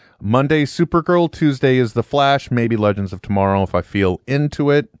 Monday, Supergirl. Tuesday is The Flash. Maybe Legends of Tomorrow if I feel into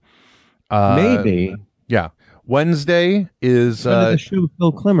it. Maybe. Yeah. Wednesday is the show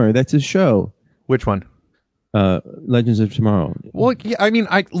Phil Klemmer. That's his show. Which one? Legends of Tomorrow. Well, yeah, I mean,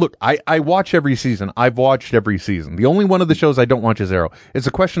 I watch every season. I've watched every season. The only one of the shows I don't watch is Arrow. It's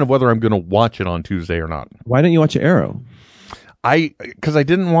a question of whether I'm going to watch it on Tuesday or not. Why don't you watch Arrow? Because I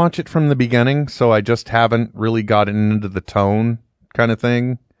didn't watch it from the beginning, so I just haven't really gotten into the tone kind of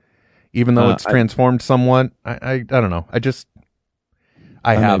thing. Even though it's transformed somewhat, I don't know.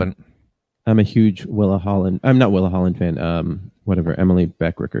 I haven't. I'm a huge Willa Holland. I'm not Willa Holland fan. Emily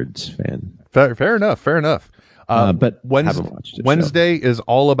Beck Rickards fan. Fair enough. But haven't watched it. Wednesday is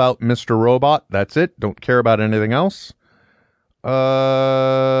all about Mr. Robot. That's it. Don't care about anything else.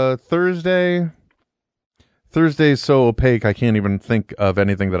 Thursday is so opaque, I can't even think of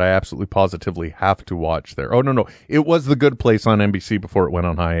anything that I absolutely positively have to watch there. Oh, no. It was The Good Place on NBC before it went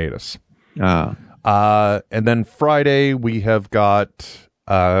on hiatus. And then Friday, we have got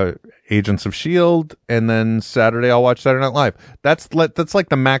Agents of S.H.I.E.L.D., and then Saturday, I'll watch Saturday Night Live. That's like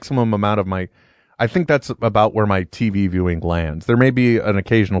the maximum amount of I think that's about where my TV viewing lands. There may be an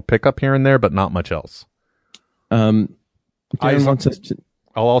occasional pickup here and there, but not much else. Darren wants us to...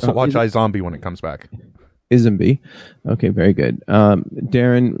 I'll also watch iZombie when it comes back. Izzumby. Okay, very good.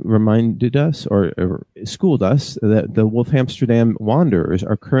 Darren reminded us or schooled us that the Wolfhamsterdam Wanderers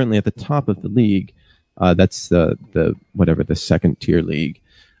are currently at the top of the league. That's the second tier league.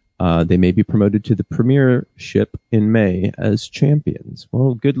 They may be promoted to the Premiership in May as champions.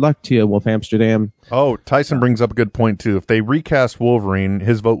 Well, good luck to you, Wolfhamsterdam. Oh, Tyson brings up a good point too. If they recast Wolverine,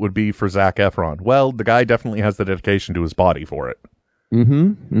 his vote would be for Zac Efron. Well, the guy definitely has the dedication to his body for it.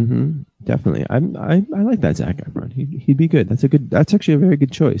 Definitely. I like that Zac Efron. He'd be good. That's actually a very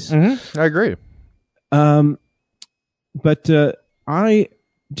good choice. I agree. But I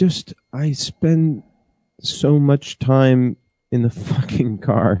spend so much time in the fucking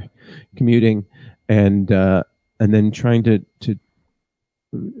car commuting, and then trying to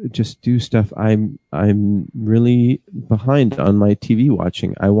just do stuff. I'm really behind on my TV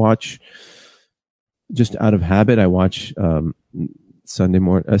watching. I watch just out of habit. I watch Sunday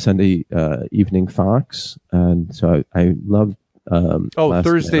evening Fox, and so I love.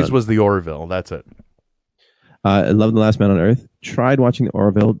 Thursdays was the Orville. That's it. I love The Last Man on Earth. Tried watching the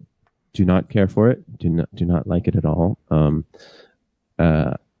Orville. Do not care for it. Do not like it at all.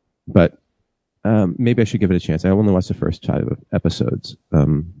 But maybe I should give it a chance. I only watched the first 5 episodes.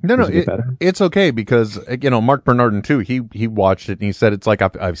 It's okay because Mark Bernardin too. He watched it and he said it's like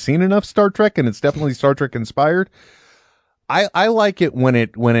I've seen enough Star Trek and it's definitely Star Trek inspired. I like it when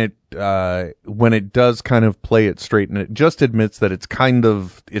it does kind of play it straight and it just admits that it's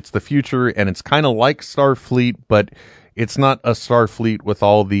the future and it's kind of like Starfleet, but it's not a Starfleet with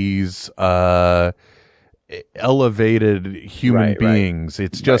all these elevated human beings. Right.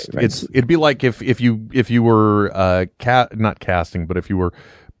 It's just it'd be like if you were not casting, but if you were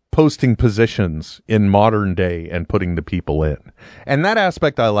posting positions in modern day and putting the people in. And that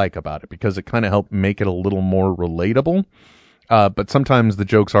aspect I like about it because it kind of helped make it a little more relatable. But sometimes the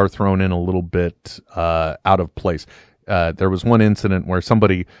jokes are thrown in a little bit out of place. There was one incident where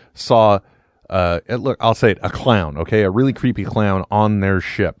somebody saw I'll say it, a clown, okay, a really creepy clown on their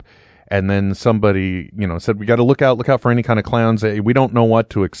ship. And then somebody, said, we got to look out for any kind of clowns. We don't know what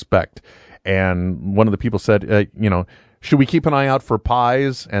to expect. And one of the people said, should we keep an eye out for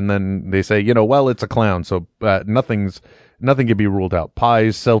pies? And then they say, well, it's a clown. So nothing can be ruled out.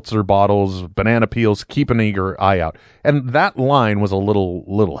 Pies, seltzer bottles, banana peels, keep an eager eye out. And that line was a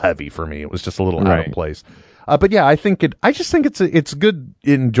little heavy for me. It was just a little out of place. But yeah, I just think it's good,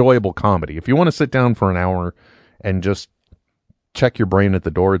 enjoyable comedy. If you want to sit down for an hour and just check your brain at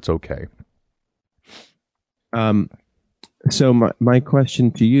the door, it's okay. So my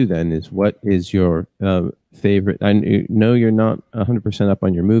question to you then is, what is your favorite? I know you're not 100% up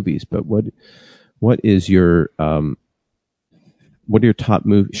on your movies, but what is your what are your top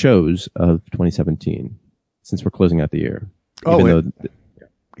shows of 2017? Since we're closing out the year.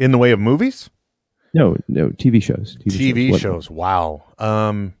 In the way of movies? No, TV shows. TV shows. Wow.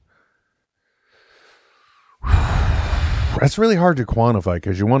 That's really hard to quantify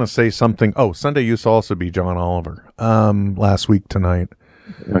because you want to say something. Oh, Sunday used to also be John Oliver. Last week tonight.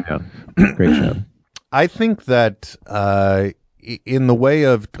 Oh, yeah. Great show. I think that in the way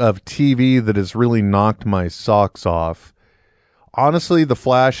of TV that has really knocked my socks off, honestly, The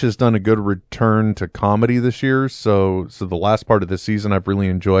Flash has done a good return to comedy this year. So the last part of this season I've really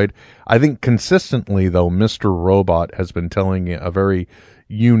enjoyed. I think consistently, though, Mr. Robot has been telling a very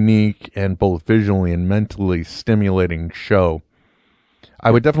unique and both visually and mentally stimulating show. I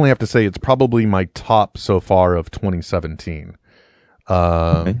would definitely have to say it's probably my top so far of 2017.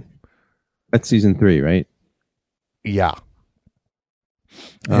 Okay. That's season 3, right? Yeah.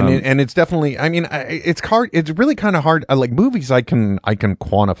 And it's definitely, it's hard. It's really kind of hard. Like movies, I can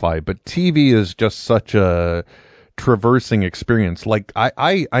quantify, but TV is just such a traversing experience. Like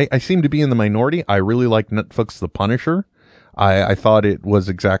I seem to be in the minority. I really like Netflix The Punisher. I thought it was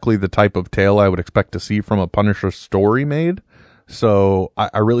exactly the type of tale I would expect to see from a Punisher story made. So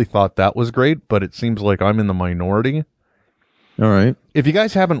I really thought that was great, but it seems like I'm in the minority. All right. If you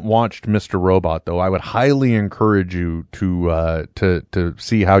guys haven't watched Mr. Robot, though, I would highly encourage you to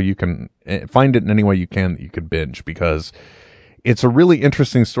see how you can find it in any way you can that you could binge, because it's a really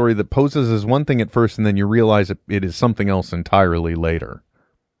interesting story that poses as one thing at first, and then you realize it is something else entirely later.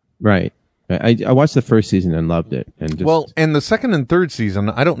 Right. I watched the first season and loved it. And the second and third season,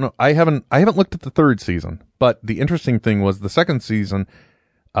 I don't know. I haven't looked at the third season, but the interesting thing was the second season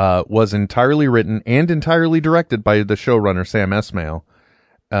was entirely written and entirely directed by the showrunner Sam Esmail,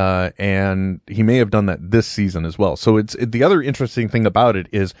 and he may have done that this season as well. So the other interesting thing about it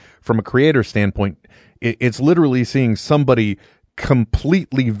is, from a creator standpoint, it's literally seeing somebody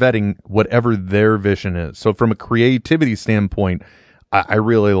completely vetting whatever their vision is. So from a creativity standpoint, I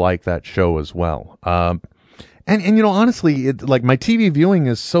really like that show as well. And honestly, like my TV viewing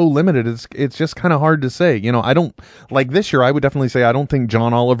is so limited. It's just kind of hard to say. I don't like this year. I would definitely say I don't think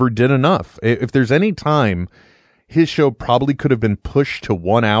John Oliver did enough. If there's any time his show probably could have been pushed to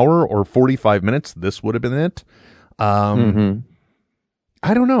 1 hour or 45 minutes, this would have been it.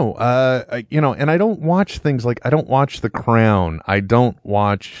 I don't know. And I don't watch things like, I don't watch The Crown. You don't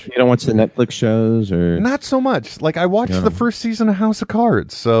watch the Netflix shows, or not so much. Like I watched the first season of House of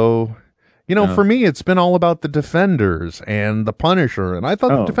Cards. So, for me, it's been all about The Defenders and The Punisher. And I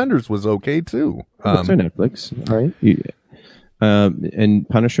thought The Defenders was okay too. What's on Netflix? All right. And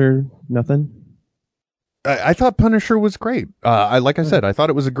Punisher, nothing? I thought Punisher was great. Like I said, I thought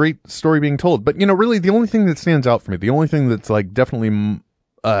it was a great story being told. But, really, the only thing that stands out for me, the only thing that's, like, definitely,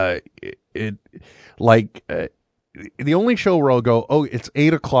 the only show where I'll go, oh, it's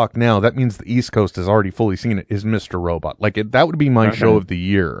 8:00 now. That means the East Coast has already fully seen it, is Mr. Robot. Like, that would be my show of the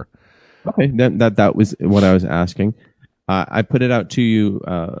year. Okay, that was what I was asking. I put it out to you,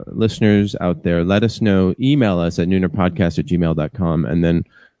 listeners out there. Let us know. Email us at noonerpodcast@gmail.com, and then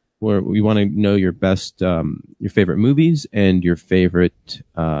we want to know your best, your favorite movies and your favorite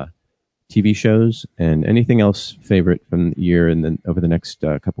TV shows, and anything else favorite from the year. And then over the next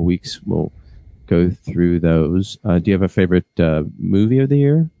couple weeks, we'll go through those. Do you have a favorite movie of the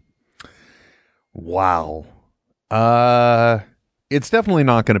year? Wow. It's definitely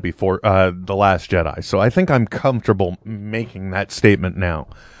not going to be for The Last Jedi, so I think I'm comfortable making that statement now.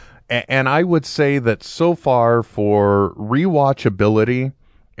 And I would say that so far, for rewatchability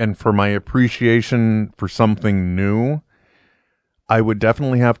and for my appreciation for something new, I would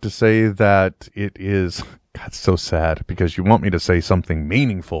definitely have to say that it is... God, so sad, because you want me to say something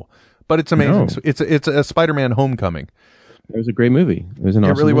meaningful, but it's amazing. No. It's a Spider-Man Homecoming. It was a great movie. It was an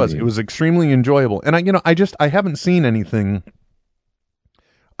awesome really movie. Was. It was extremely enjoyable. And I haven't seen anything.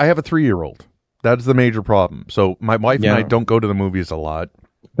 I have a 3-year-old. That's the major problem. So my wife and I don't go to the movies a lot.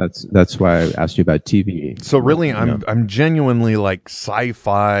 That's why I asked you about TV. So really, I'm genuinely like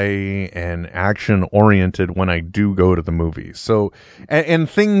sci-fi and action oriented when I do go to the movies. So and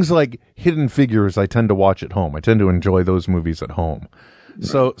things like Hidden Figures, I tend to watch at home. I tend to enjoy those movies at home. Right.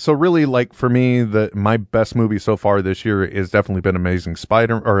 So really, like, for me, my best movie so far this year has definitely been Amazing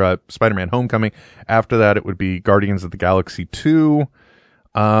Spider-Man Homecoming. After that, it would be Guardians of the Galaxy 2.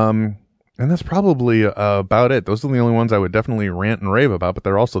 And that's probably about it. Those are the only ones I would definitely rant and rave about, but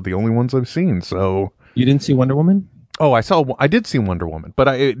they're also the only ones I've seen. So you didn't see Wonder Woman? Oh, I did see Wonder Woman, but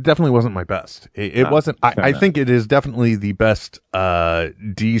it definitely wasn't my best. It wasn't. I think it is definitely the best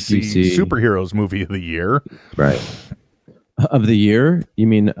DC superheroes movie of the year. Right. Of the year? You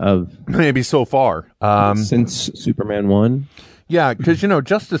mean of maybe so far since Superman 1? Yeah, because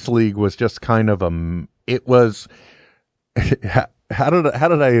Justice League was just kind of it was. How did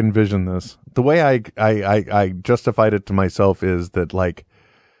I envision this? The way I justified it to myself is that, like,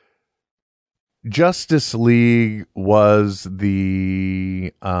 Justice League was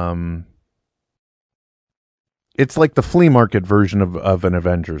the it's like the flea market version of an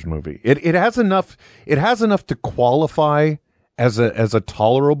Avengers movie. It has enough to qualify as a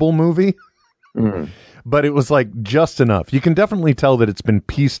tolerable movie. Mm. But it was like just enough. You can definitely tell that it's been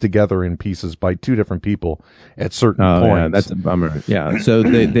pieced together in pieces by two different people at certain points. Yeah, that's a bummer. Yeah, so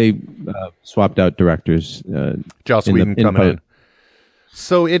they swapped out directors. Joss Whedon coming in.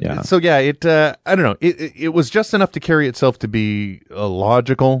 So I don't know. It was just enough to carry itself to be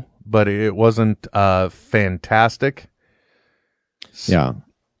logical, but it wasn't fantastic. Yeah.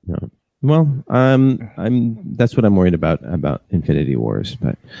 Well, that's what I'm worried about Infinity Wars,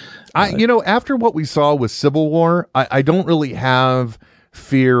 but after what we saw with Civil War, I don't really have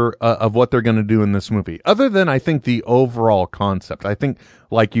fear of what they're going to do in this movie, other than I think the overall concept. I think,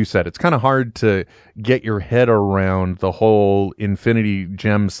 like you said, it's kind of hard to get your head around the whole Infinity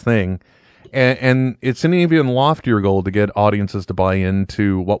Gems thing. And it's an even loftier goal to get audiences to buy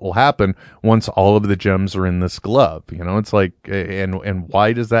into what will happen once all of the gems are in this glove. It's like, and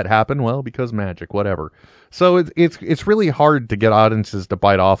why does that happen? Well, because magic, whatever. So it's really hard to get audiences to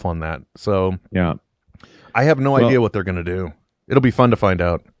bite off on that. So yeah, I have no idea what they're going to do. It'll be fun to find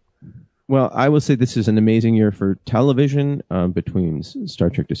out. Well, I will say this is an amazing year for television, between Star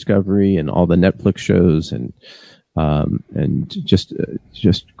Trek Discovery and all the Netflix shows and just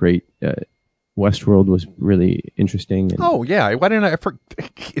great. Westworld was really interesting. Oh yeah, why didn't I?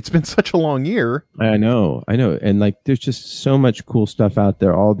 It's been such a long year. I know, and like, there's just so much cool stuff out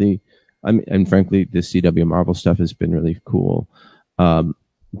there. And frankly, the CW Marvel stuff has been really cool. I'm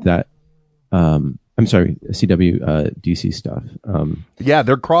sorry, CW DC stuff. Yeah,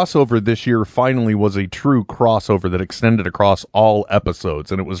 their crossover this year finally was a true crossover that extended across all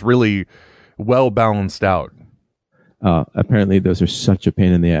episodes, and it was really well balanced out. Apparently those are such a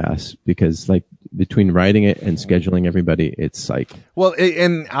pain in the ass, because like between writing it and scheduling everybody, it's like, well,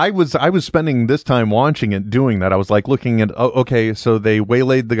 and I was spending this time watching it, doing that. I was like looking at, okay, so they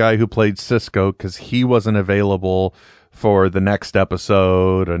waylaid the guy who played Cisco because he wasn't available for the next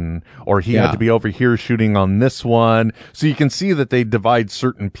episode, or he had to be over here shooting on this one. So you can see that they divide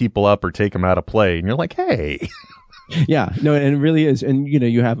certain people up or take them out of play, and you're like, hey. Yeah, no, and it really is. And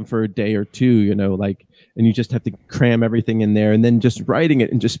you have them for a day or two, like, and you just have to cram everything in there, and then just writing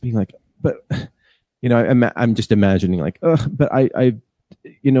it and just being like, but I'm just imagining like, but I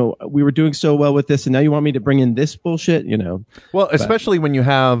we were doing so well with this, and now you want me to bring in this bullshit, Well, especially when you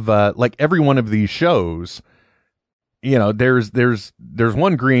have like every one of these shows, there's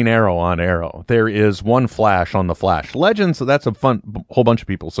one Green Arrow on Arrow. There is one Flash on the Flash. Legends, so that's a fun whole bunch of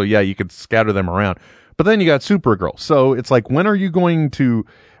people. So yeah, you could scatter them around. But then you got Supergirl. So it's like,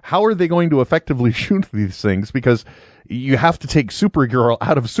 how are they going to effectively shoot these things? Because you have to take Supergirl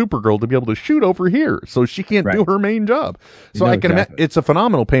out of Supergirl to be able to shoot over here. So she can't do her main job. So I can imagine it's a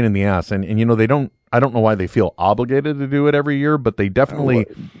phenomenal pain in the ass. And I don't know why they feel obligated to do it every year, but they definitely.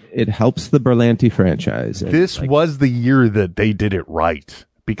 It helps the Berlanti franchise. This was the year that they did it right.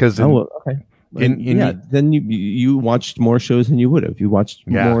 Because. Okay. Then you watched more shows than you would have. You watched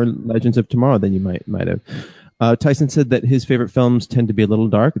more Legends of Tomorrow than you might have. Tyson said that his favorite films tend to be a little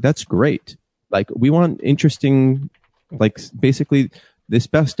dark. That's great. Like, we want interesting, like, basically this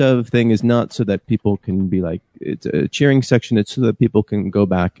best of thing is not so that people can be like, it's a cheering section. It's so that people can go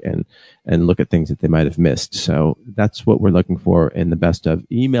back and look at things that they might have missed. So that's what we're looking for in the best of.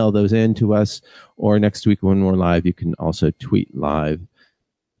 Email those in to us, or next week when we're live, you can also tweet live.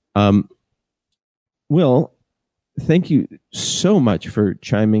 Will, thank you so much for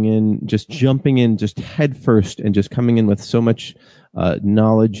chiming in, just jumping in, just head first, and just coming in with so much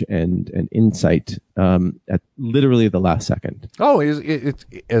knowledge and insight at literally the last second. Oh, it's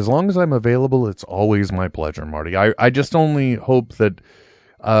as long as I'm available, it's always my pleasure, Marty. I just only hope that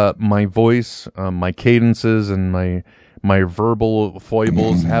my voice, my cadences, and my verbal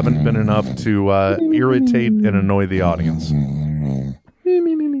foibles haven't been enough to irritate and annoy the audience.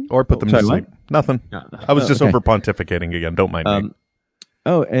 Or put them to sleep. What? Nothing. I was just over pontificating again. Don't mind me.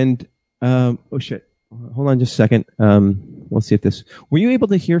 Oh, and oh shit. Hold on just a second. We'll see if this. Were you able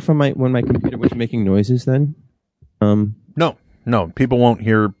to hear from when my computer was making noises then? No. People won't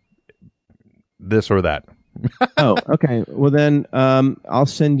hear this or that. Oh, okay. Well then, I'll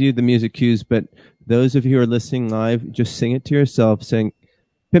send you the music cues. But those of you who are listening live, just sing it to yourself, saying,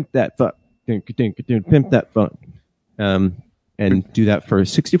 "Pimp that fuck, pimp that fuck." And do that for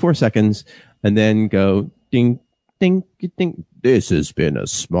 64 seconds, and then go ding, ding, ding. This has been a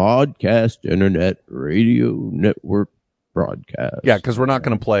Smodcast Internet Radio Network broadcast. Yeah, because we're not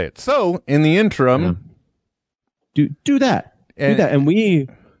going to play it. So in the interim, do that. And we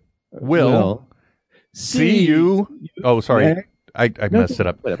will see you. Oh, sorry, I messed it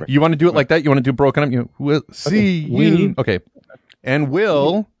up. Whatever. You want to do it like that? You want to do broken up? You will see you. Okay, and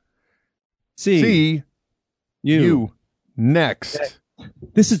we'll see you. Next.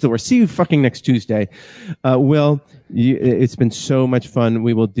 This is the worst. See you fucking next Tuesday. Will, it's been so much fun.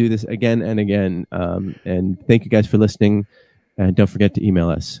 We will do this again and again. And thank you guys for listening. And don't forget to email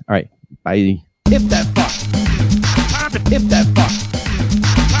us. All right. Bye. If that fuck. If that fuck.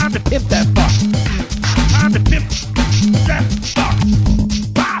 If that fuck. If that fuck.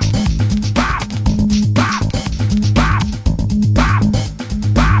 Bop. Bop. Bop. Bop. Bop.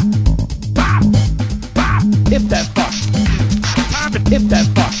 Bop. Bop. Bop. If that fuck. If that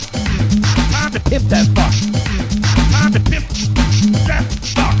fuck. If that fuck. If that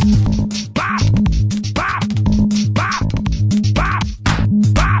fuck. Bop. Bop. Bop. Bop.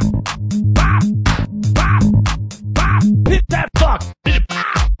 Bop. Bop. Bop. Bop. Hit that fuck. Hit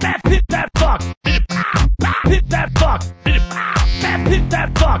that fuck. Hit that fuck. Hit that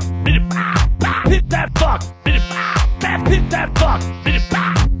fuck. Hit that fuck. Hit that fuck.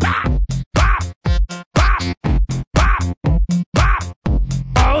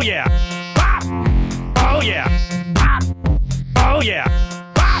 Oh yeah. Bop. Oh yeah. Bop. Oh yeah.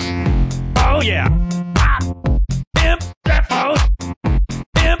 Bop. Oh yeah. Bop. Imp that phone.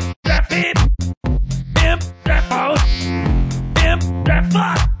 Imp that fit. Imp that phone. Imp that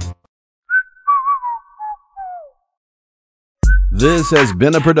fuck. This has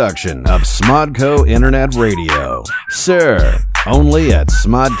been a production of Smodco Internet Radio. Sir, only at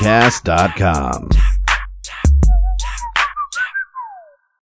smodcast.com.